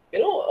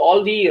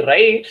 all the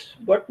rights,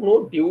 but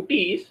no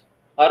duties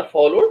are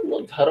followed,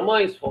 no dharma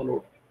is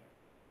followed.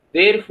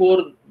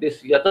 Therefore,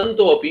 this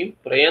yatanto api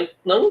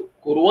prayatnam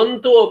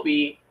kurvanto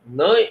api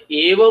na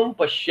evam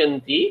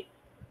pashyanti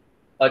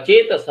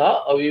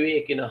achetasa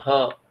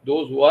avivekinaha.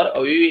 Those who are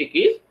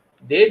avivekis,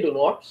 they do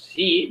not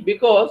see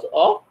because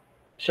of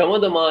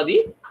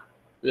shamadamadi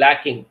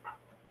lacking.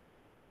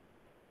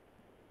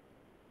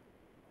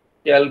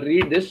 Yeah, I'll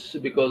read this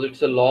because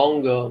it's a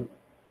long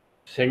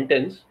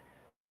sentence,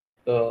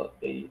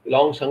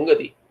 long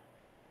sangati.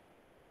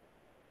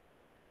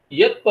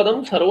 Yat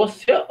padam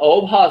sarvasya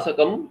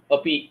avbhasakam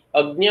api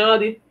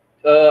agni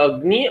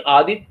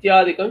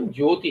adityadikam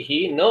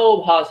jyotihi na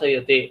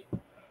avbhasayate.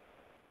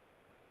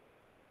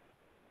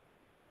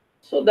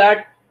 So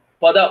that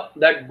pada,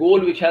 that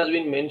goal which has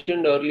been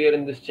mentioned earlier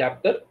in this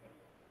chapter,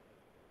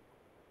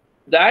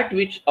 that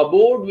which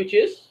abode which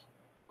is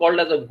called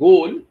as a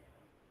goal,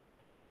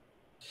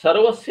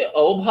 sarvasya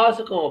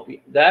avbhasakam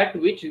api, that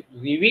which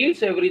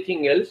reveals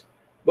everything else,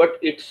 but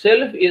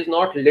itself is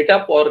not lit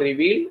up or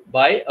revealed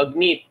by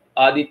Agni,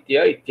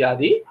 Aditya,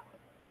 Ityadi,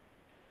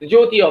 the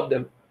Jyoti of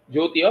them,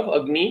 Jyoti of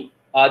Agni,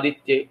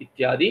 Aditya,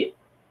 Ityadi,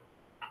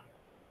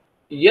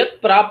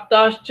 Yat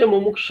praptascha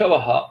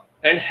mumukshavaha,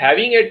 and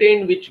having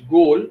attained which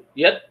goal,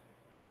 Yat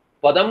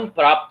padam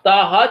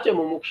praptaha cha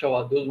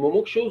mumukshava, those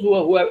mumukshus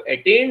who have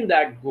attained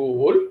that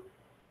goal,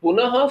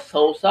 punaha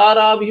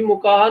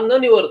samsarabhimukaha na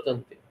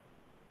nivartante,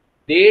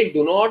 they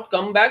do not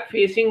come back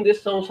facing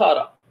this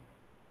samsara.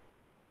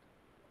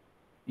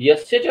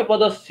 Yasya cha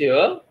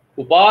padasya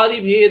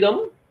upadi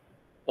bhedam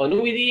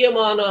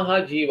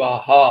anuvidiyamanaha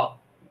jivaha,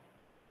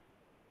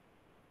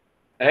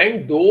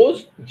 and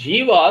those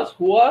jivas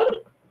who are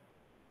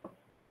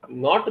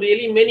not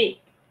really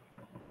many,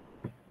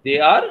 they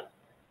are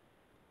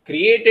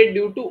created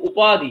due to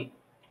upadi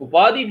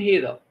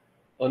bheda,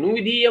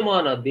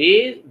 anuvidiyamana,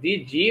 these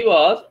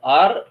jivas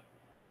are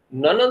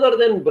none other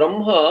than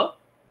Brahma.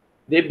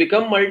 They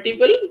become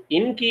multiple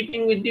in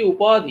keeping with the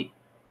upadi,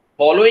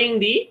 following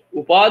the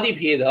upadi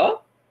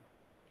bheda.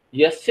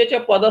 Yasya cha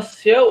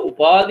padasya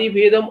upadi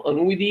bhedam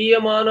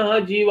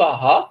anuvidiyamanaha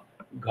jivaha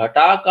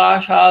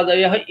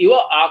ghatakashadayah iva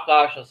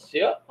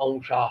akashasya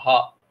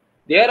anshaha.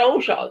 They are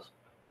anshas.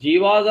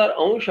 Jivas are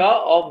ansha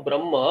of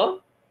Brahma,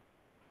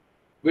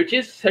 which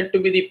is said to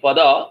be the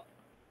pada.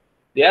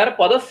 They are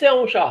padasya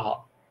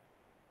anshaha.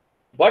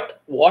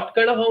 But what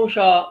kind of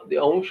ansha? The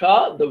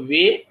ansha, the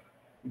way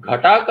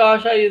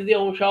Ghatakasha is the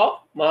ansha of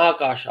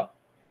Mahakasha.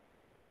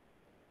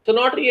 So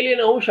not really an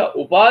ansha,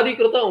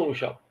 Upadhikrita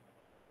ansha.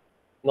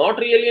 Not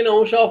really an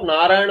ansha of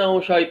Narayana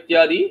ansha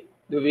ityadi,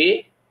 the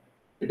way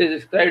it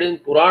is described in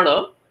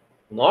Purana.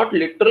 Not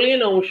literally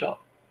an ansha.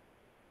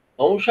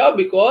 Ansha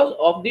because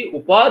of the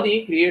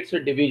Upadhi creates a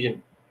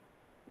division.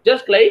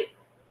 Just like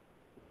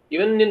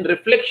even in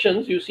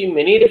reflections, you see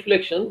many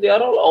reflections, they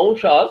are all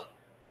anshas,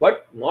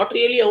 but not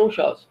really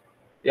anshas.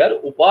 They are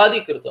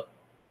Upadhikrita.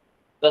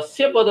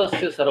 तस्य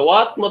पदस्य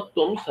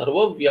सर्वात्मत्वं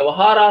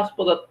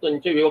सर्वव्यवहारास्पदत्वं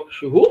च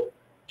विवक्षुः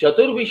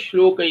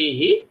चतुर्विश्लोकैः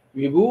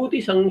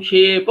विभूति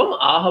संक्षेपम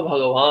आह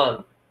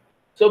भगवान.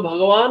 So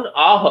भगवान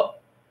आह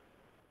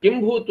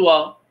किम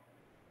भूत्वा,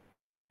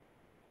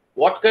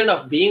 what kind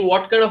of being,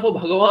 what kind of a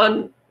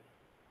भगवान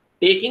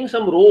taking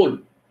some role,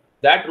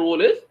 that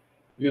role is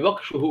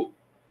vivakshuhu.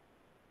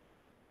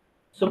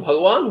 So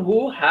भगवान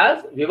who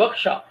has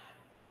vivaksha,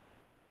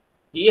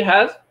 he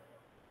has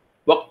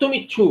vaktum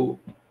ichu,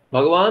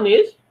 Bhagavan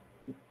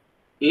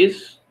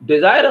is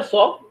desirous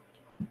of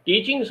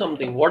teaching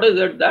something. What is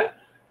it?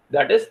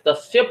 That is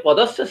tasya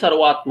padasya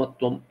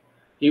sarvatmatvam.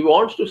 He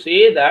wants to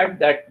say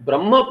that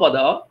Brahma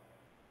pada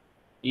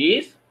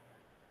is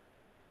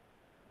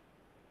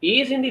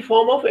in the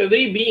form of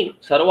every being.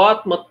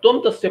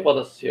 Sarvatmatvam tasya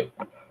padasya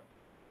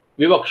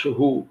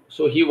vivakshuhu.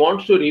 So he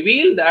wants to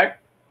reveal that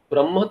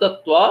Brahma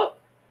tattva,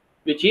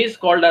 which is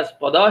called as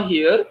pada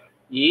here,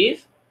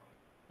 is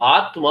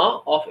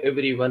Atma of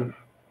everyone,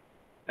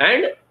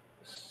 and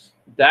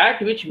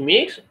that which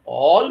makes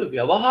all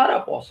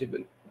vyavahara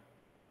possible.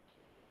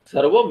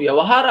 Sarva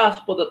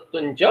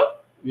vyavaharaspadatvanja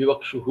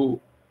vivakshuhu.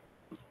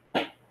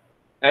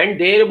 And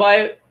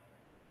thereby,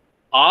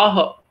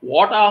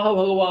 what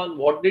Bhagavan?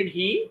 What did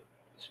he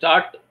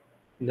start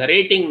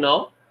narrating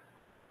now?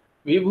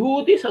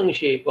 Vibhuti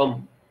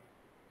Sanshepam.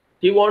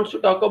 He wants to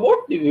talk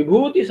about the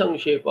Vibhuti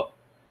Sanshepa.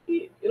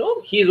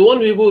 His own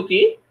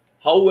Vibhuti,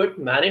 how it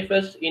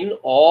manifests in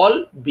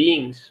all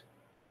beings.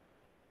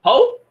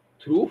 How?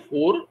 Through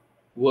 4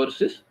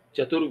 verses,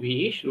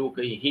 Chaturvihi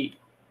Shlokaihi.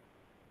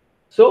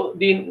 So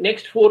the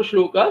next 4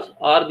 shlokas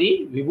are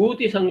the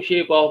Vibhuti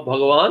Sanshepa of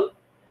Bhagavan,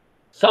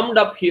 summed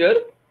up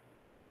here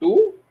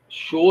to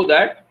show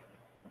that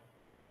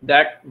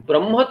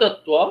Brahma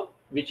Tattva,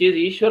 which is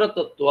Ishvara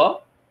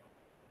Tattva,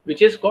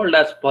 which is called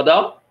as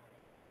Pada,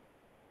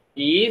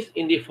 is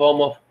in the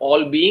form of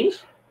all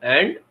beings,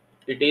 and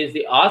it is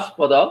the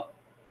Aspada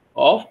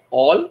of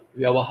all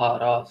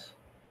Vyavaharas.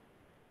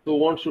 Who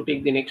wants to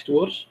take the next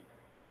verse?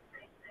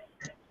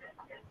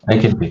 I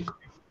can take.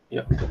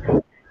 Yeah.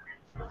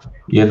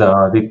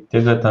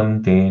 यदादित्यगतं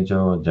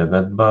तेजो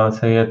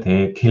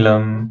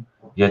जगद्भासयतेऽखिलं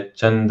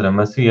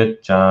यच्चन्द्रमसि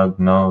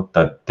यच्चाग्नौ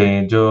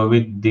तत्तेजो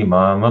विद्धि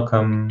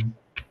मामकम्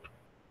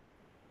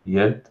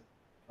यत्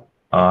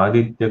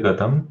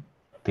आदित्यगतं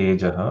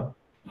तेजः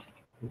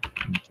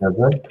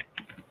जगत्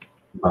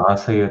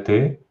भासयते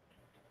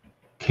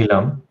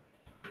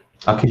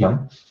अखिलं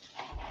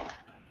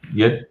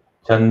यत्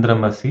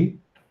चन्द्रमसि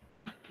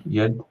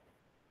यत्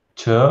च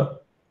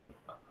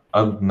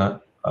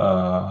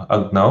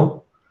अग्नौ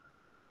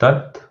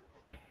तत्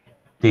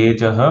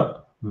तेजः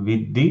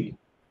विद्धि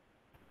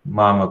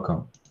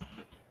मामकम्.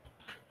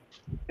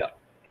 Yeah.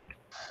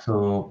 So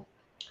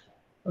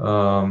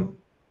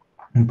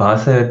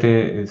bhasayate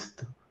is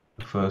the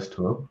first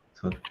verb.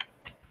 So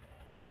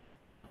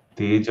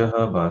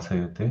tejaha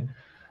bhasayate.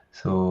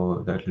 So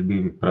that will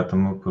be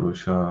prathama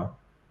purusha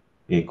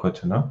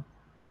ekvachana.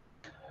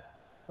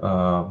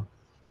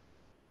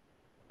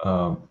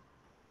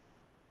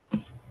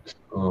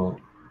 So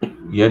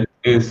yad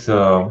is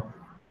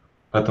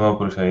prathama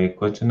purusha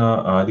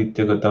ekvachana.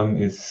 Adityagatam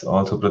is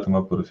also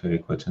prathama purusha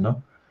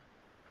ekvachana.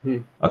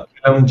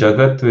 Akhilam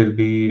jagat will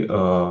be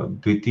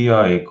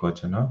dvitiya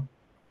ekvachana.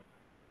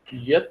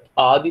 Yat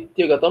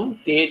Adityagatam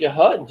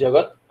Tejaha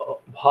Jagat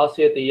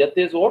Bhasyate. Yat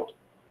is what?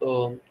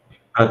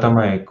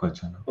 Prathama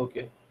ekvachana.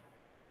 Okay.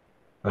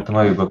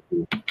 Prathama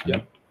vibhakti.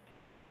 Yeah.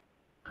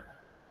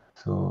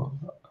 So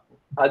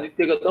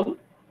Adityagatam.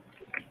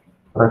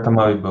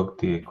 Prathama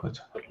vibhakti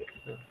ekvachana. Okay.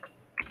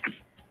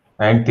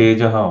 And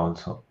Tejaha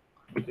also.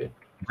 Okay.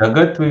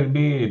 Jagat will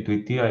be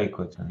dvitiya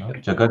ekvachana.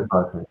 Yeah. Jagat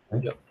bhasayate.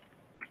 Right? Yeah.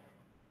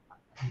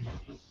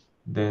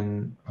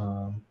 Then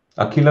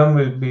Akhilam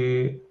will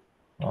be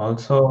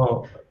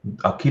also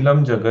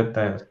Akhilam Jagat,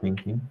 I was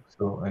thinking.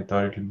 So I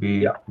thought it will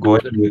be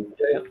going with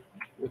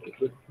Okay,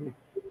 good.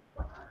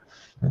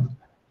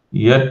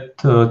 Yat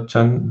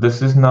Chand.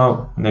 This is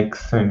now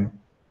next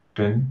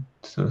sentence.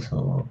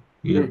 So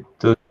Yat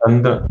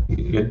Chandra.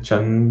 Yat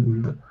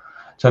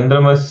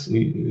Chandramas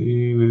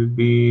will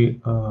be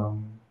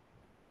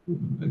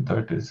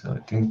that is I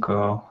think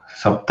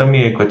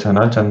Saptami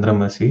ekvachana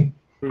Chandramasi.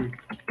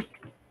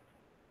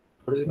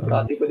 What is it?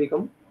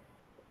 Pratipadikam?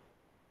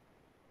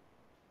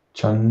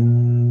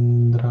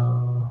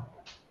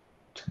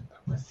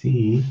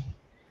 Chandramasi.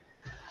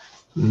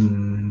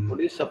 What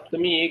is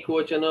Saptami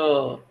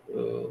Ekvachana?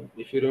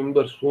 If you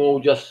remember,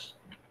 Swaujas,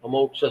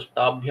 Amauksas,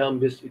 Tabhyam,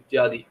 Vis,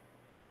 Ityadi.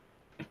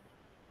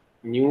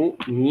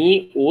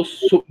 Ni, Os,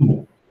 Sup.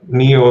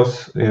 Ni,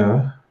 Os,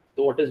 yeah.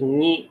 So what is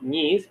Ni?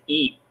 Ni is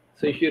E.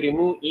 So if you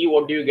remove E,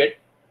 what do you get?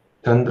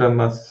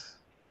 Chandramas.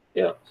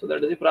 Yeah, so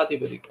that is a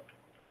Pratipadika.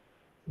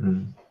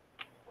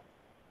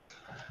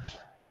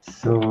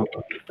 So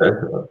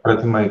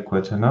Prathama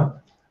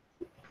Ekvachana.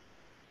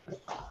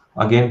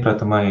 Again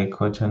Prathama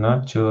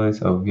Ekvachana. Cha is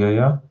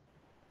Avyaya.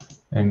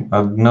 And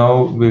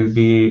Agnau will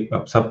be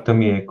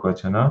Saptami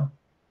Ekvachana.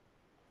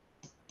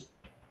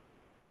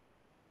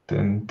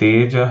 Then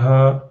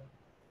Tejaha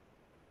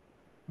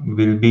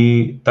will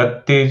be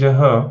Tat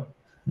Tejaha.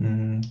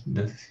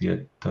 This is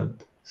yet Tat.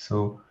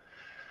 So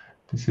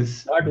this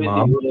is Start with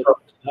the verb.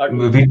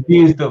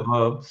 Viddhi is the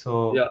verb.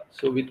 So yeah,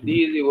 so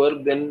Viddhi is the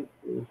verb. Then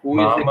who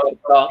is the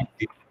karta?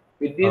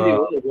 Viddhi is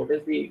the verb.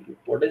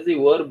 What is the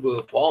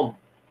verb form?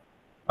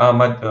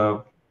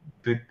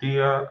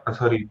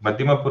 Sorry,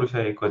 Madhyama Purusha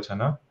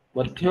Ekvachana.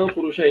 Madhyama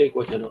Purusha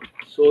Ekvachana.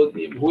 So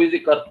who is the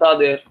karta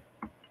there?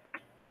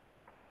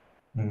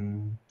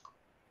 When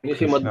you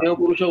say Madhyama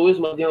Purusha, who is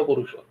Madhyama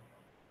Purusha?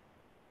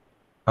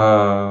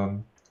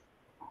 Tvam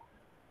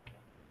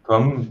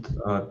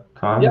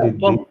Yeah, Vidhi.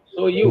 Tvam.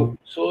 So you.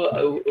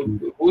 So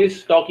who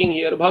is talking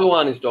here?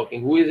 Bhagavan is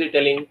talking. Who is he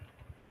telling?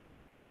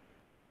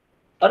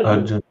 Arjuna.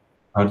 Arjuna.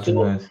 Arjuna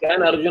So is.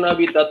 can Arjuna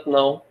be Tat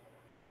now?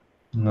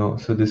 No,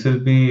 so this will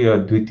be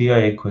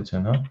Dvitiya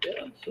Ekvachana.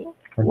 Yeah. So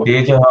And what?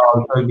 Teja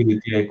also will be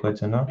Dvitiya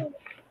Ekvachana.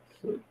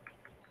 So,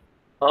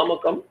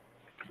 Mamakam.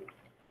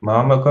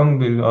 Mamakam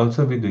will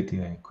also be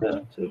Dvitiya Yeah.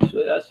 Ekvachana. So it's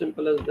as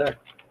simple as that.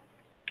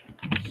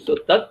 So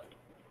Tat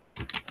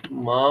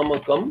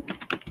Mamakam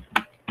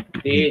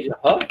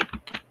Tejaha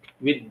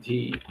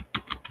Vidhi.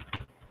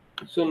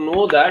 So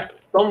know that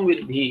Tam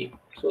Vidhi.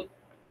 So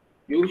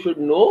you should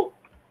know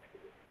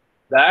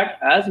that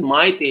as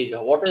my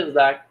Teja. What is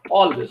that?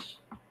 All this.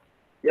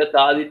 Yat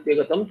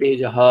Adityagatam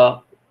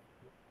Tejaha.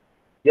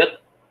 Yat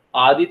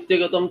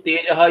Adityagatam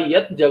Tejaha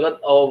Yat Jagat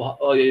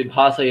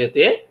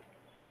Bhasayate.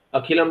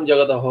 Akhilam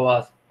Jagat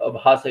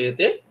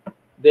Bhasayate.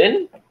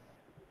 Then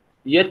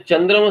Yat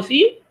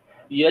Chandramasi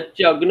Yat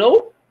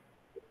Agnau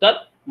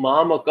Tat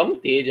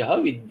Mamakam Tejaha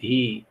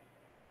Vidhi.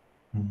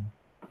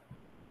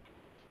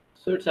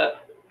 So it's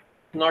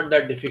not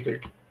that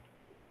difficult.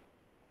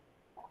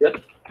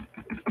 Yat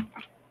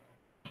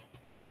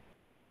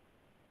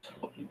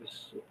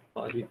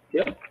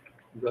Aditya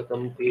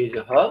Gatam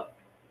Tejaha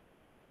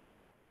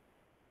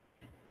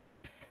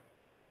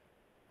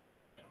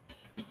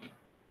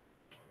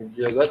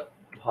Jagat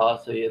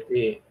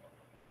Bhasayate.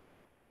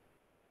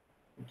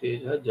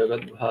 Teja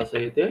Jagat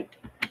Bhasayate.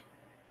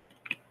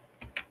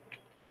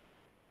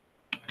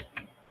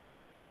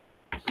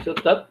 So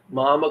Tat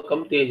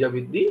Mamakam Teja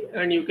Vidhi,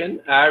 and you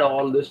can add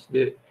all this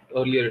there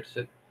earlier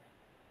itself.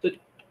 So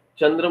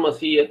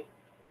Chandramasi Yat,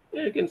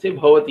 you can say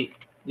Bhavati.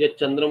 Yat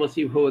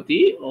Chandramasi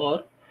Bhavati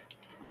or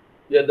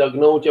Yad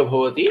Agnau Cha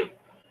Bhavati.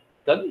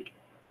 Tad.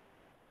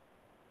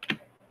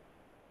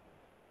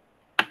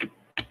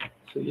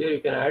 So here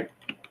you can add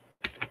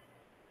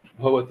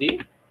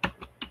Bhavati.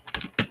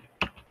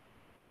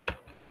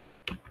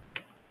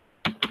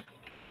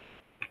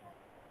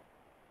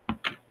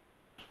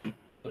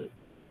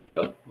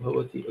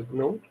 Bhavati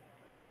Agnau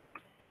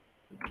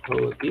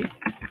Bhavati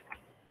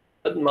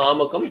Tad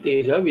Mamakam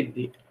Teja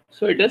Vidhi.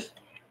 So it is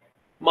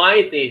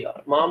my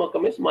Teja.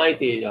 Mamakam is my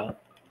Teja.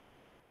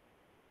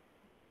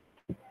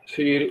 So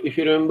if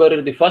you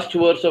remember the first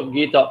verse of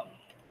Gita,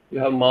 you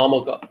have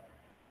Mamaka.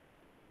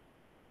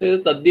 So it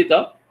is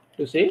Taddita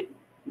to say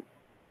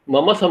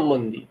Mama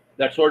Sambandhi.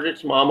 That's what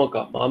it's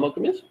Mamaka. Mamaka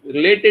means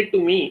related to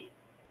me.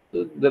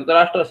 So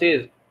Dhritarashtra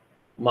says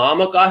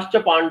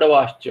Mamakascha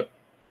Pandavascha.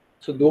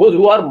 So those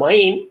who are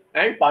mine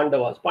and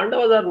Pandavas.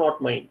 Pandavas are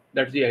not mine.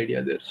 That's the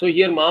idea there. So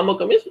here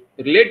Mamakam is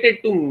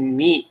related to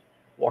me.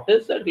 What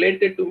is that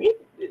related to me?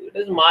 It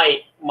is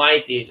my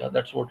Teja.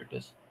 That's what it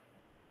is.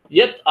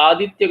 Yat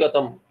Aditya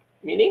Gatam,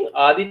 meaning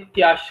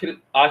Aditya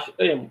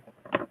Ashrayam.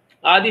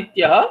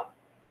 Aditya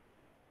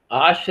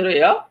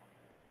Ashraya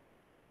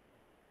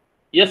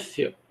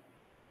Yasya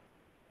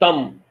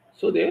Tam.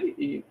 So there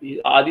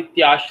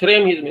Aditya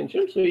Ashrayam is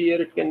mentioned. So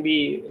here it can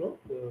be,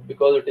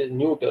 because it is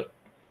neuter.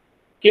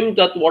 Kim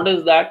Tat, what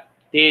is that?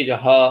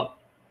 Tejaha.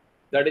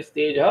 That is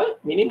Teja,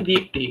 meaning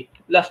Deepti,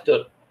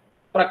 luster,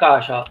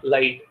 Prakasha,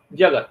 light,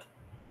 Jagat.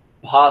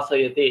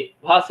 Bhasayate.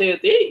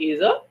 Bhasayate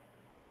is a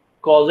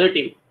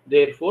causative.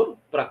 Therefore,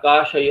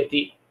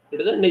 Prakashayati.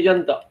 It is a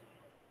Nijanta.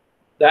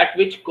 That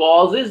which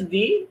causes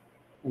the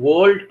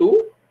world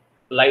to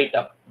light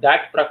up.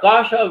 That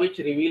Prakasha which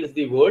reveals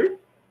the world.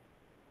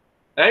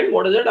 And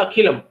what is that?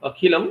 Akhilam.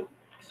 Akhilam.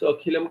 So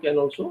Akhilam can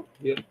also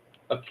here.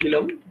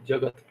 Akhilam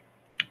Jagat.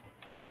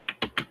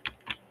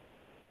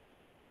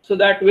 So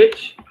that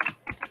which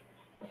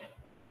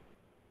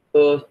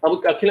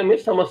Akhilam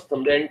is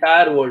Samastam, the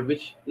entire world,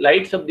 which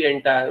lights up the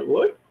entire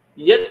world.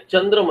 Yet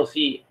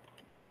Chandramasi.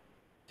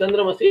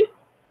 Chandramasi,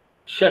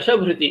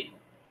 Shashabhriti.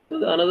 So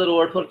another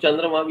word for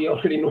Chandrama, we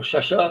already know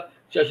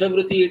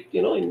Shashabhriti,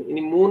 in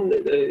the moon,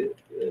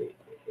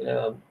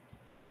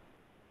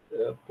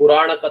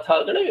 Purana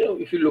Katha,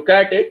 if you look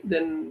at it,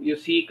 then you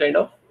see kind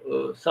of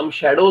some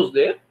shadows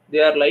there. They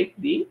are like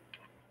the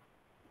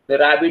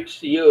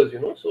rabbit's ears,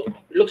 so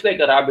it looks like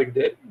a rabbit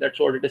there. That's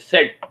what it is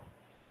said.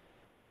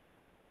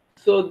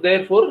 So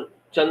therefore,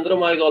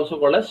 Chandrama is also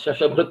called as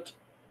Shashabhrit.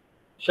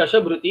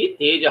 Shashabhriti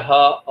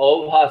Tejaha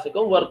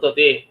Avbhasakam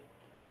Vartate.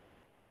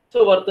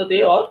 So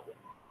Vartate or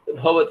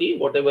Bhavati,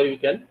 whatever you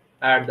can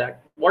add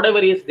that. Whatever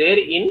is there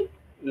in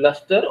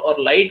luster or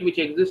light which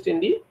exists in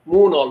the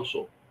moon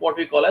also. What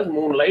we call as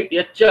moonlight.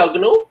 Yacha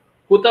Agno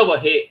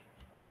Hutavahe.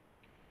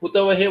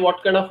 Hutavahe,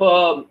 what kind of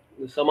a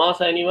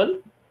samasa,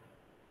 anyone?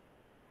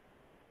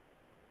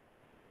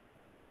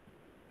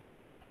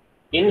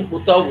 In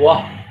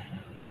Hutavah.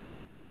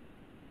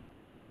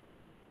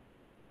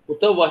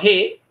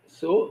 Hutavahe,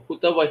 so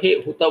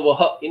Hutavahe,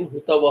 Hutavaha, in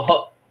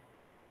Hutavaha.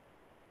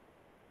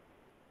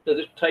 Does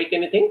it strike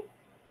anything?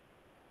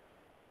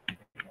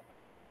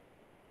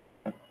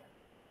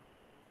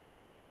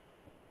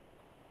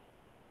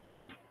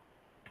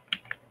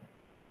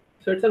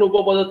 So it's an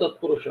Upapada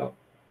Tatpurusha.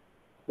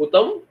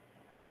 Hutam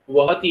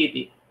Vahati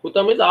iti.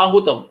 Hutam is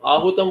ahutam.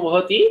 Ahutam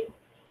vahati,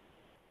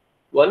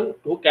 one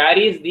who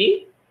carries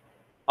the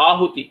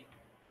ahuti.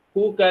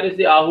 Who carries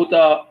the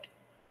ahuta?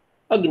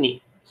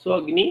 Agni. So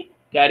Agni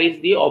carries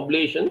the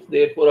oblations.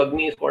 Therefore,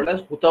 Agni is called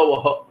as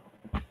Hutavaha.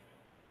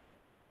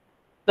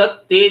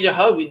 Tat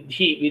tejaha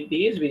vidhi.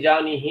 Vidhi is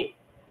vijanihi.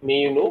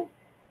 May you know.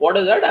 What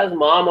is that? As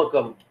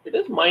mamakam. It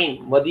is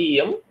mine.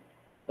 Madiyam.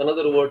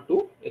 Another word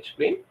to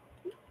explain.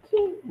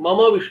 So,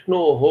 Mama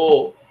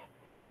Vishnoho.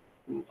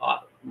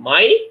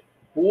 My,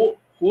 who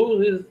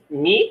is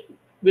me?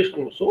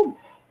 Vishnu. So,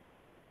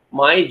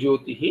 my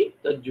Jyotihi,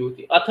 Tad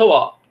Jyoti.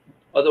 Athava.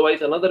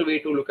 Otherwise, another way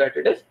to look at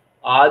it is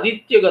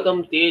Aditya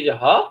Gatam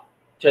Tejaha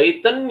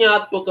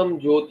Chaitanyatmakam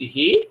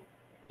Jyotihi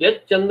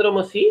Yat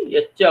Chandramasi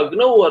Yat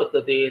Agnau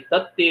Vartate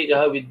Tat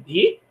Tejaha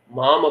Vidhi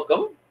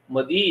Mamakam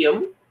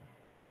Madiyam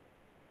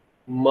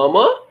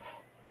Mama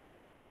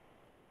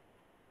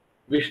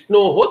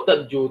Vishnoho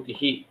Tad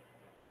Jyotihi.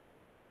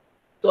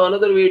 So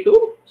another way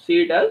to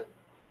see it as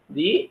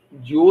the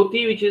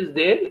Jyoti which is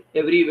there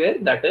everywhere,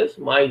 that is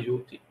my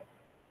Jyoti.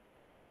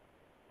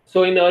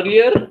 So in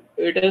earlier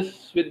it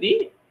is with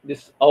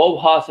this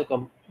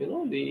avabhasakam,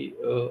 the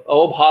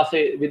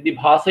avabhasa with the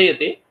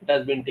bhasayate, it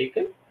has been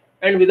taken,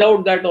 and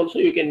without that also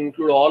you can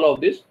include all of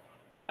this,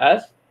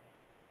 as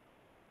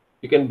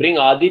you can bring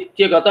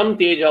Aditya Gatam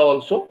Teja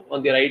also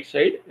on the right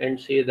side and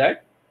say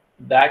that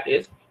that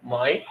is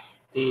my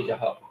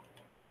Tejaha.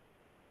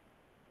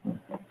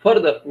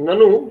 Further,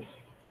 Nanu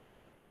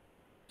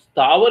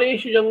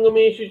Stavareshu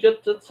Jangameshu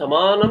Chat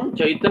Samanam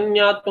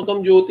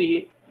Chaitanyatmakam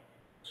Jyotihi.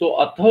 So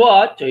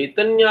Athava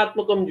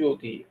Chaitanyatmakam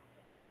Jyoti.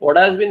 What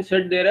has been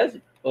said there as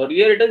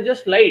earlier, it is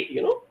just light,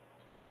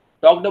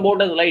 talked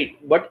about as light.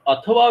 But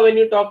Athava, when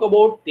you talk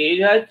about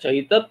Teja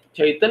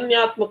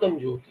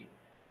Chaitanyatmakam Jyoti,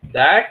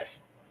 that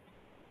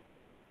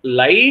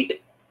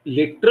light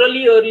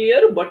literally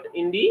earlier, but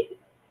in the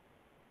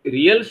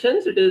real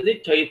sense, it is the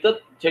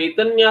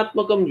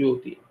Chaitanyatmakam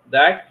Jyoti.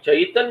 That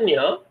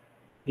Chaitanya,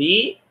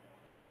 the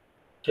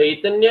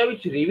Chaitanya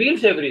which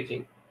reveals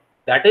everything,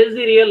 that is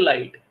the real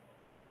light.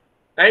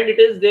 And it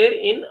is there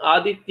in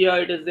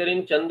Aditya, it is there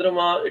in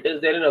Chandrama, it is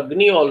there in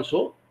Agni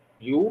also.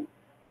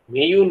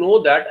 May you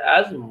know that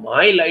as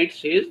my light,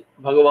 says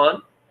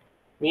Bhagavan,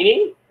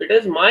 meaning it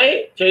is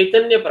my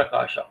Chaitanya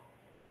Prakasha.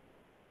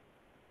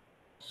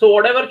 So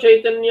whatever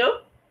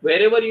Chaitanya,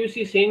 wherever you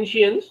see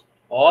sentience,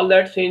 all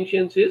that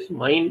sentience is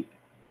mine.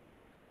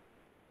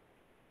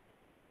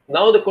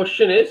 Now the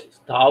question is,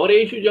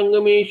 Stavareshu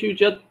Jangameshu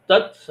Chat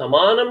Tat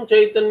Samanam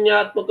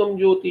Chaitanyatmakam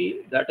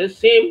Jyoti. That is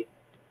same.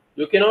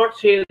 You cannot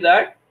say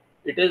that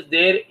it is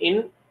there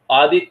in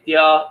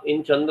Aditya,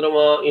 in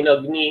Chandrama, in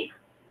Agni.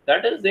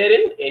 That is there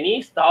in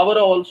any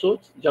Stavara also,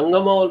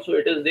 Jangama also.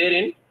 It is there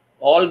in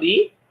all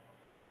the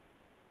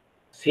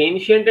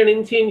sentient and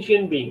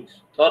insentient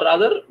beings. Or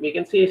rather, we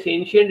can say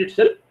sentient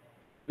itself.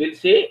 We'll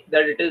say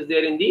that it is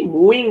there in the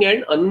moving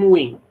and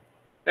unmoving.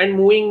 And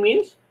moving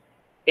means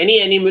any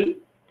animal,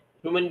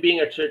 human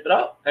being,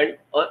 etc. And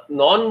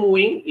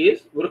non-moving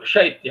is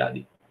Vriksha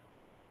Ityadi.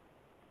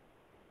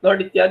 Not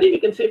Ityadi, we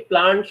can say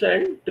plants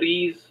and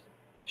trees,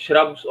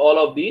 shrubs, all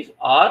of these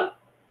are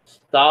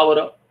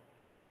Stavara.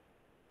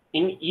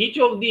 In each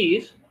of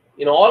these,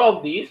 in all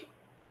of these,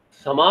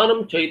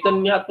 Samanam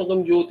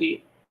Chaitanyatmakam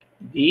Jyoti,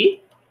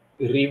 the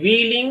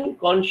revealing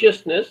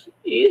consciousness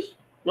is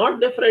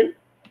not different.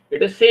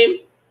 It is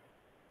same.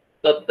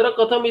 Tatra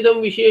katham idam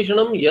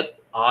visheshanam yat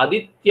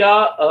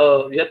aditya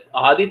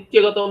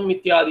gatam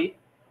ityadi.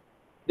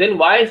 Then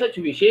why such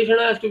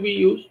visheshana has to be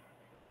used?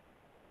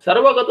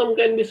 Sarva gatam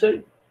can be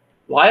said.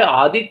 Why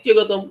Aditya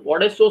Gatam?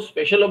 What is so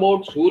special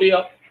about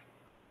Surya?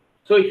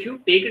 So if you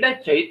take it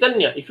as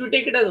Chaitanya, if you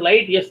take it as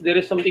light, yes, there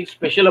is something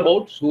special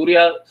about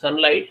Surya,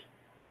 sunlight.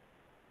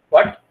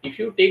 But if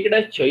you take it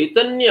as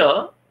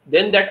Chaitanya,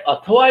 then that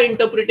Athava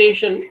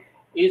interpretation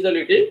is a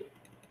little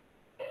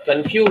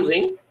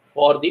confusing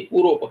for the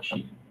Purva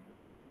Pakshi.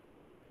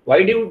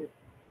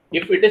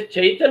 If it is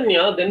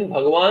Chaitanya, then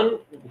Bhagavan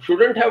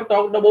shouldn't have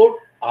talked about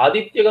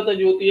Aditya Gata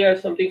Jyoti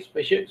as something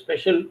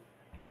special.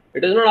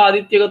 It is not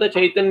Aditya Gata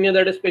Chaitanya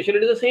that is special.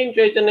 It is the same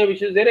Chaitanya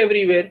which is there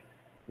everywhere.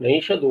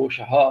 Naisha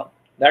doshaha.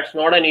 That's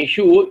not an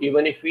issue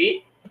even if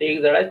we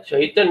take that as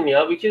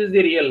Chaitanya, which is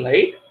the real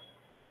light.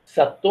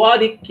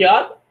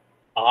 Sattvadhikyat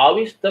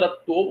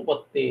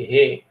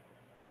avistarattvopattehe.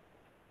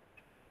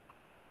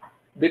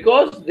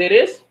 Because there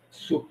is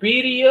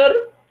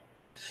superior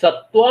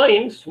sattva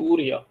in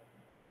Surya.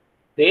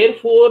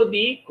 Therefore,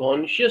 the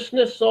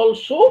consciousness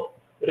also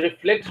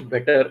reflects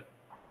better.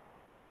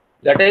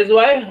 That is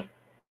why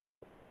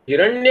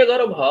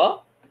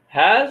Hiranyagarbha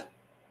has,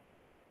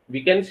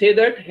 we can say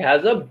that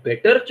has a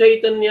better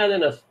Chaitanya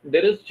than us.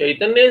 There is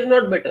Chaitanya is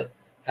not better,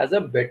 has a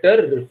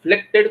better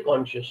reflected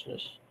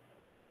consciousness.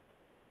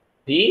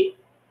 The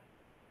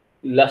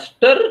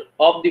luster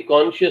of the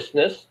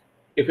consciousness,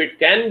 if it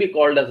can be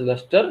called as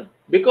luster,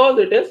 because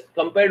it is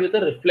compared with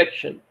a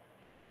reflection.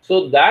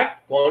 So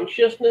that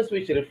consciousness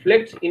which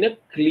reflects in a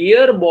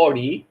clear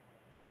body,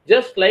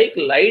 just like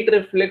light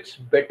reflects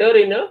better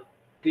in a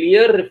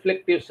clear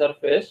reflective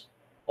surface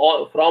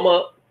or from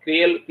a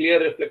clear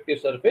reflective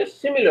surface.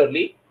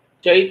 Similarly,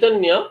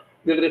 Chaitanya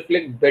will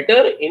reflect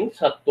better in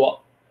Sattva.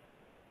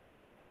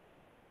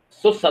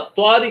 So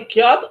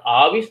Sattvadikyat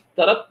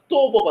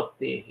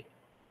avistarattopapatte.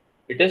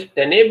 It is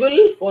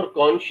tenable for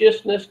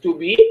consciousness to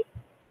be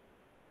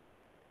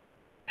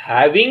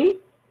having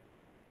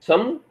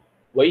some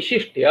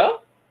Vaishishtya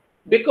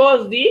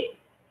because the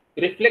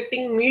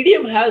reflecting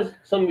medium has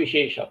some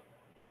Vishesha.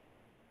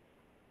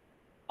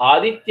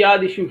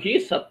 Adityadishu hi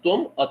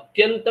sattvam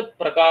atyanta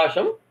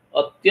prakasham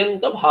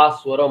atyanta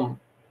bhaswaram.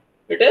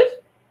 It is,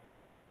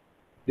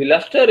 the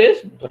luster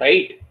is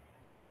bright.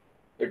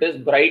 It is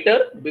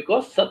brighter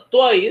because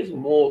sattva is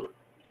more.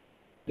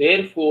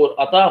 Therefore,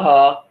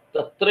 ataha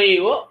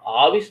tatreva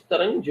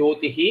avistaran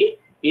jyotihi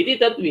iti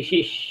tat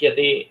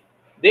vishishyate.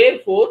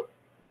 Therefore,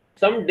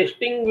 some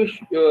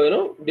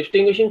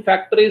distinguishing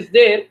factor is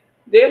there.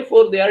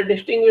 Therefore, they are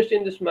distinguished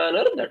in this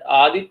manner, that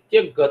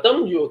Aditya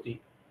Gatam Jyoti.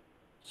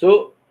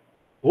 So,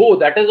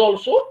 that is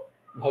also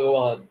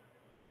Bhagavan.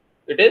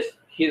 It is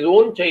his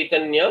own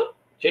Chaitanya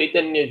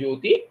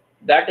Jyoti.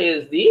 That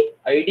is the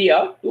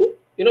idea to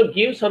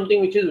give something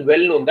which is well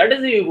known. That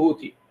is the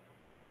Vibhuti.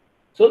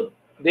 So,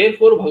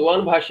 therefore,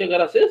 Bhagavan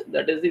Bhashyakara says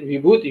that is the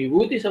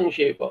Vibhuti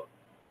Sangshepa.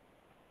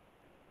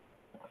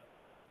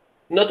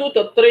 Natu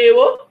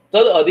tatreva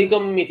tad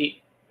adhikam miti.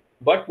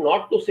 But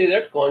not to say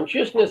that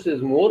consciousness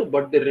is more,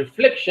 but the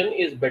reflection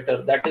is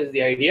better. That is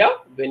the idea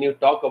when you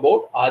talk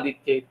about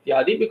Aditya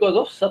Ityadi, because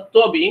of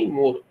Sattva being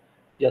more.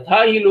 Yatha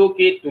hi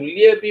loke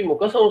tulyepi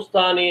mukha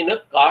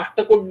samsthanena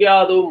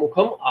kashtakudyado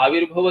mukham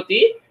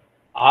avirbhavati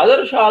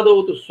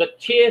adarshado tu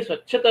swachhe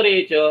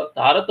swachhatare cha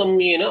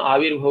taratamyena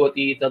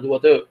avirbhavati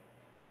tadvat.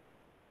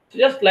 So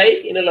just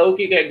like in a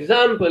Laukika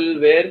example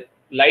where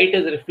light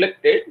is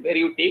reflected, where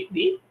you take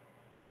the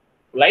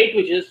light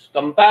which is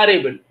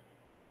comparable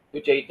to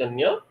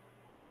Chaitanya,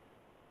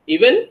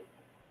 even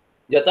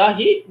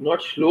Yatahi, not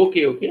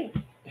Shloke, okay?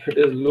 It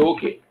is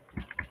Loke.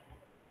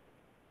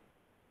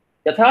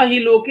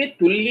 Yatahi Loke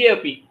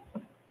Tulyapi.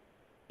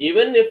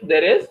 Even if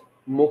there is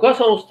Mukha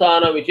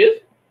Samsthana which is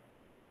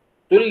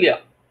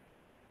Tulya,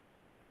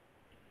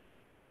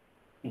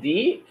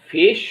 the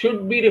face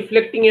should be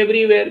reflecting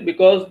everywhere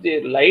because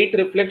the light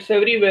reflects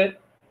everywhere.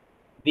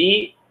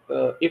 If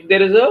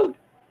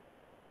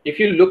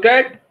you look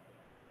at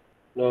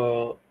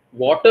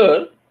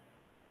water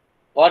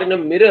or in a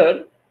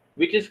mirror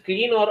which is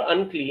clean or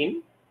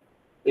unclean,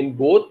 in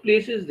both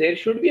places there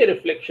should be a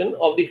reflection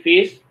of the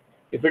face.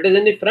 If it is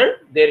in the front,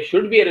 there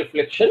should be a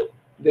reflection.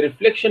 The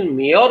reflection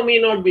may or may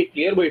not be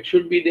clear, but it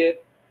should be there.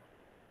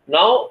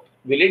 Now,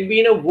 will it be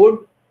in a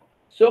wood?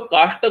 So,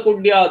 kashta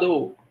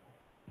kudyado,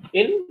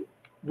 in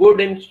wood,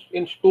 in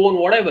stone,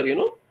 whatever,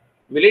 will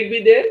it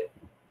be there?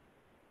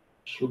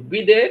 Should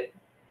be there.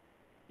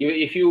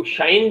 If you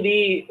shine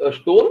the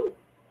stone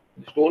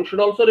should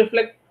also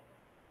reflect.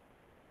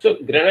 So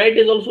granite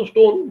is also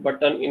stone,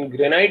 but in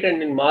granite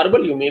and in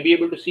marble, you may be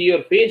able to see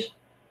your face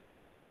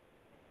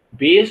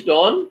based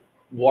on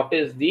what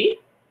is the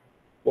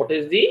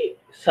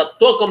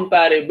sattva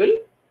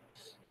comparable,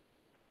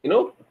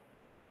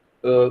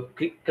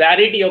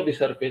 clarity of the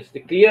surface, the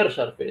clear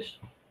surface.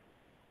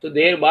 So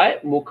thereby,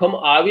 mukham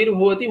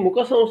avirbhavati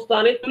mukha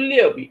samsthane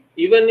tulyapi.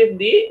 Even if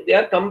they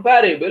are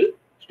comparable,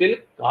 still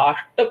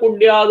kashta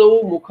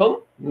kudyado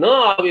mukham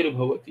na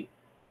avirbhavati.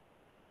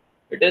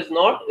 It is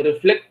not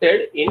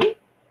reflected in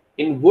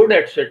wood,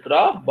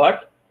 etc.,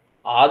 but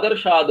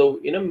adarshado,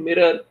 in a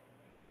mirror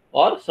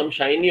or some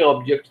shiny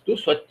objects, to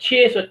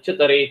swachhe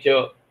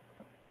swachhatarecha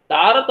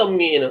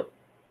taratamyena.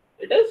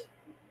 It is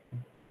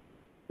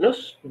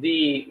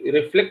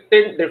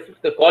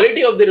the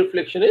quality of the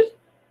reflection is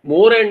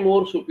more and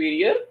more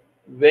superior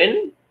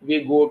when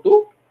we go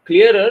to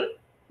clearer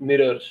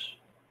mirrors.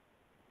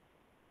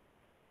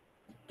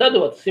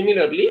 Tadvat,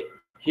 similarly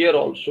here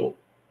also.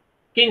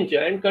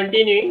 Kincha, and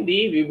continuing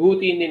the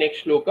Vibhuti in the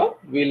next shloka,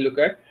 we will look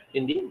at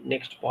in the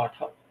next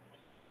patha.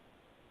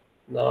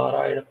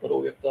 Narayana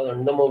paro vyakta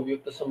dandam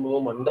avyakta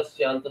sambhavam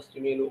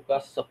andasyantasya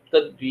loka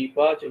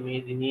saptadvipa cha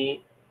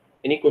medini.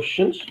 Any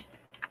questions?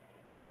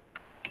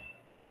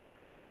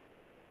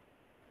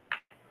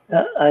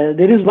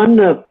 There is one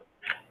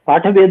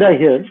Patha Veda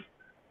here.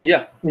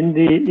 Yeah. In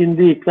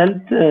the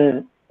 12th.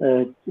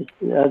 The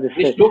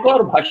shloka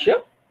or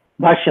bhashya?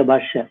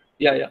 Bhashya.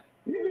 Yeah.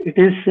 It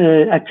is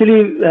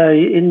actually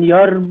in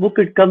your book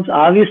it comes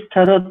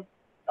avistara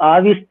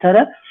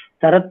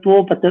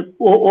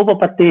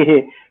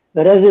taratvopapatte,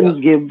 whereas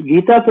in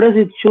Gita Press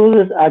it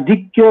shows as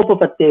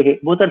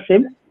adhikyopapatte. Both are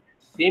same.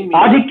 Same.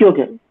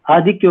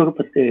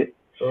 Adhikyopapatte.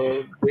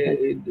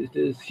 It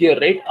is here,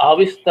 right?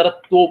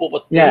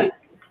 Avistaratvopapatte. Yeah.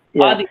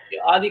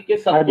 Adhikya,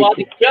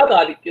 Sattva-adhikyat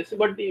adhikya.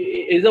 But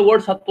is the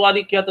word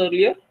Sattva-adhikyat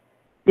earlier?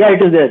 Yeah,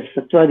 it is there.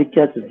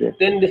 Sattva-adhikyat is there.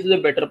 Then this is a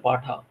better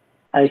patha.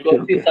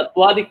 Because the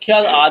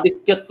Sattva-adhikyat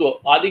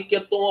adhikyatva.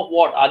 Adhikyatva of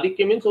what?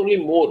 Adhikya means only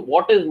more.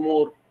 What is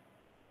more?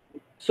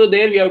 So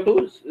there we have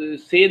to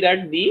say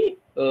that the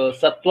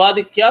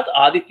Sattva-adhikyat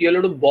adhikya, you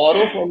have to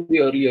borrow from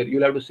the earlier. You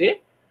will have to say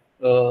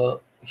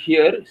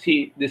here,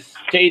 see this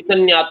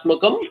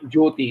Chaitanyatmakam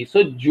Jyoti.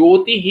 So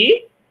Jyoti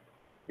hi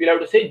we'll have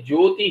to say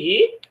Jyotihi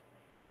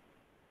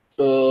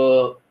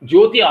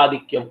Jyoti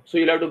Adikyam. So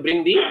you'll have to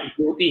bring the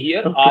Jyoti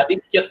here.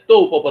 Adikyatto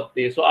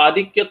upapatte. So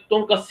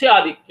Adikyatvam kasya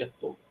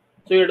Adikyatvam.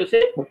 So you have to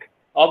say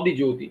of the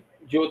Jyoti.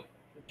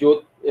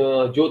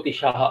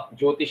 Jyotishaha.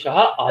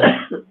 Jyotishaha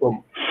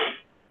Adikyatvam.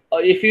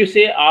 If you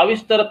say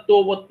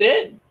Avistaratto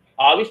upapatte,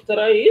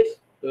 Avistara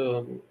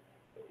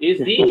is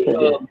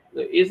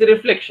the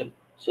reflection.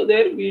 So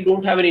there we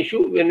don't have an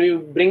issue when we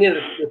bring in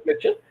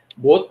reflection.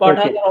 Both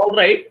pathas are all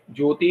right.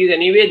 Jyoti is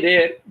anyway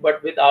there,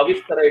 but with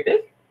Avistara it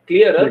is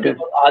clearer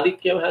because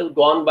Adikyam has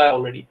gone by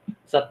already.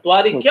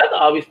 Sattvadikyat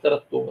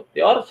Avistaratvam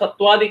or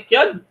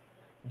Sattvadikyat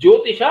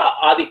Jyotisha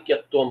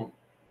Adikyatvam.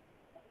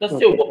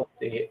 Tasya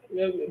upapatte.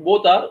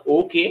 Both are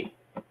okay.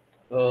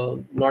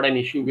 Not an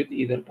issue with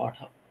either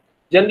patha.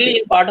 Generally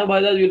in patha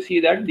bhajas you'll see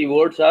that the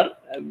words are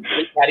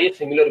will carry a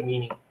similar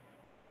meaning.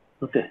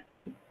 Okay.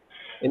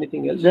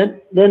 Anything else?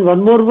 Then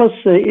one more was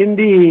in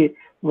the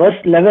verse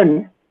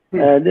 11.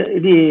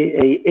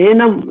 The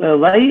enam.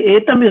 Why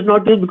etam is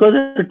not used? Because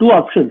there are two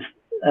options.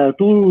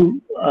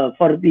 Two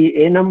for the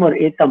enam or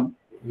etam.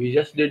 We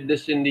just did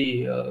this in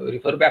the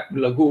refer back to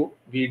Laghu.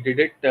 We did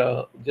it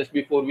just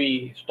before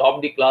we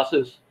stopped the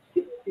classes.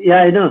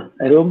 Yeah, I know.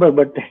 I remember,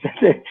 but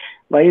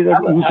why is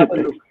that?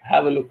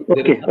 Have a look.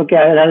 Okay,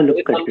 I'll have a look.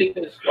 There is something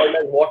that is called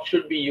as what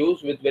should be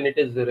used with when it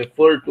is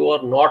referred to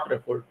or not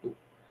referred to.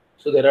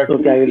 So there are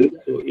two things.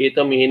 So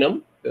etam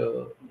enam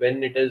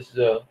when it is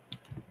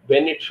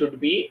when it should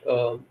be.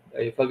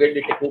 I forget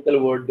the technical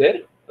word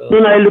there.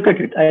 No, I look at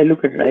it. I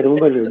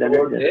remember the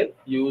word there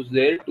used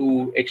there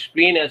to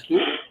explain as to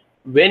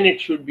when it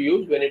should be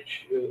used. When it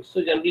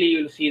so generally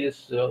you will see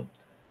this.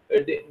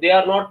 They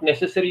are not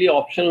necessarily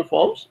optional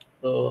forms.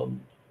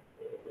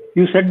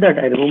 You said that,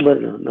 I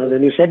remember. Now,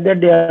 when you said that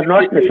they are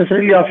not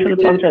necessarily optional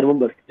forms, I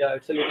remember. Yeah,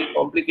 it's a little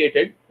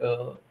complicated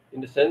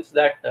in the sense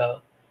that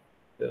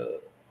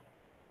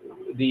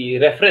the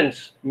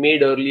reference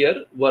made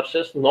earlier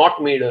versus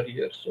not made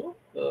earlier. So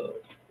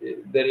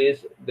there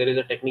is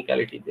a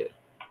technicality there.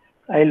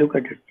 I look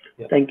at it.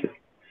 Yeah. Thank you.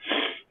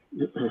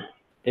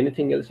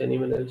 Anything else?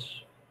 Anyone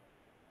else?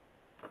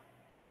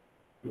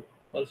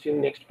 I'll see you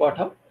in next part.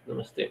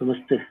 Namaste.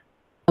 Namaste.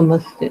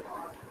 Namaste.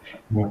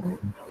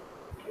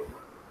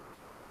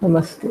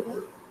 Namaste.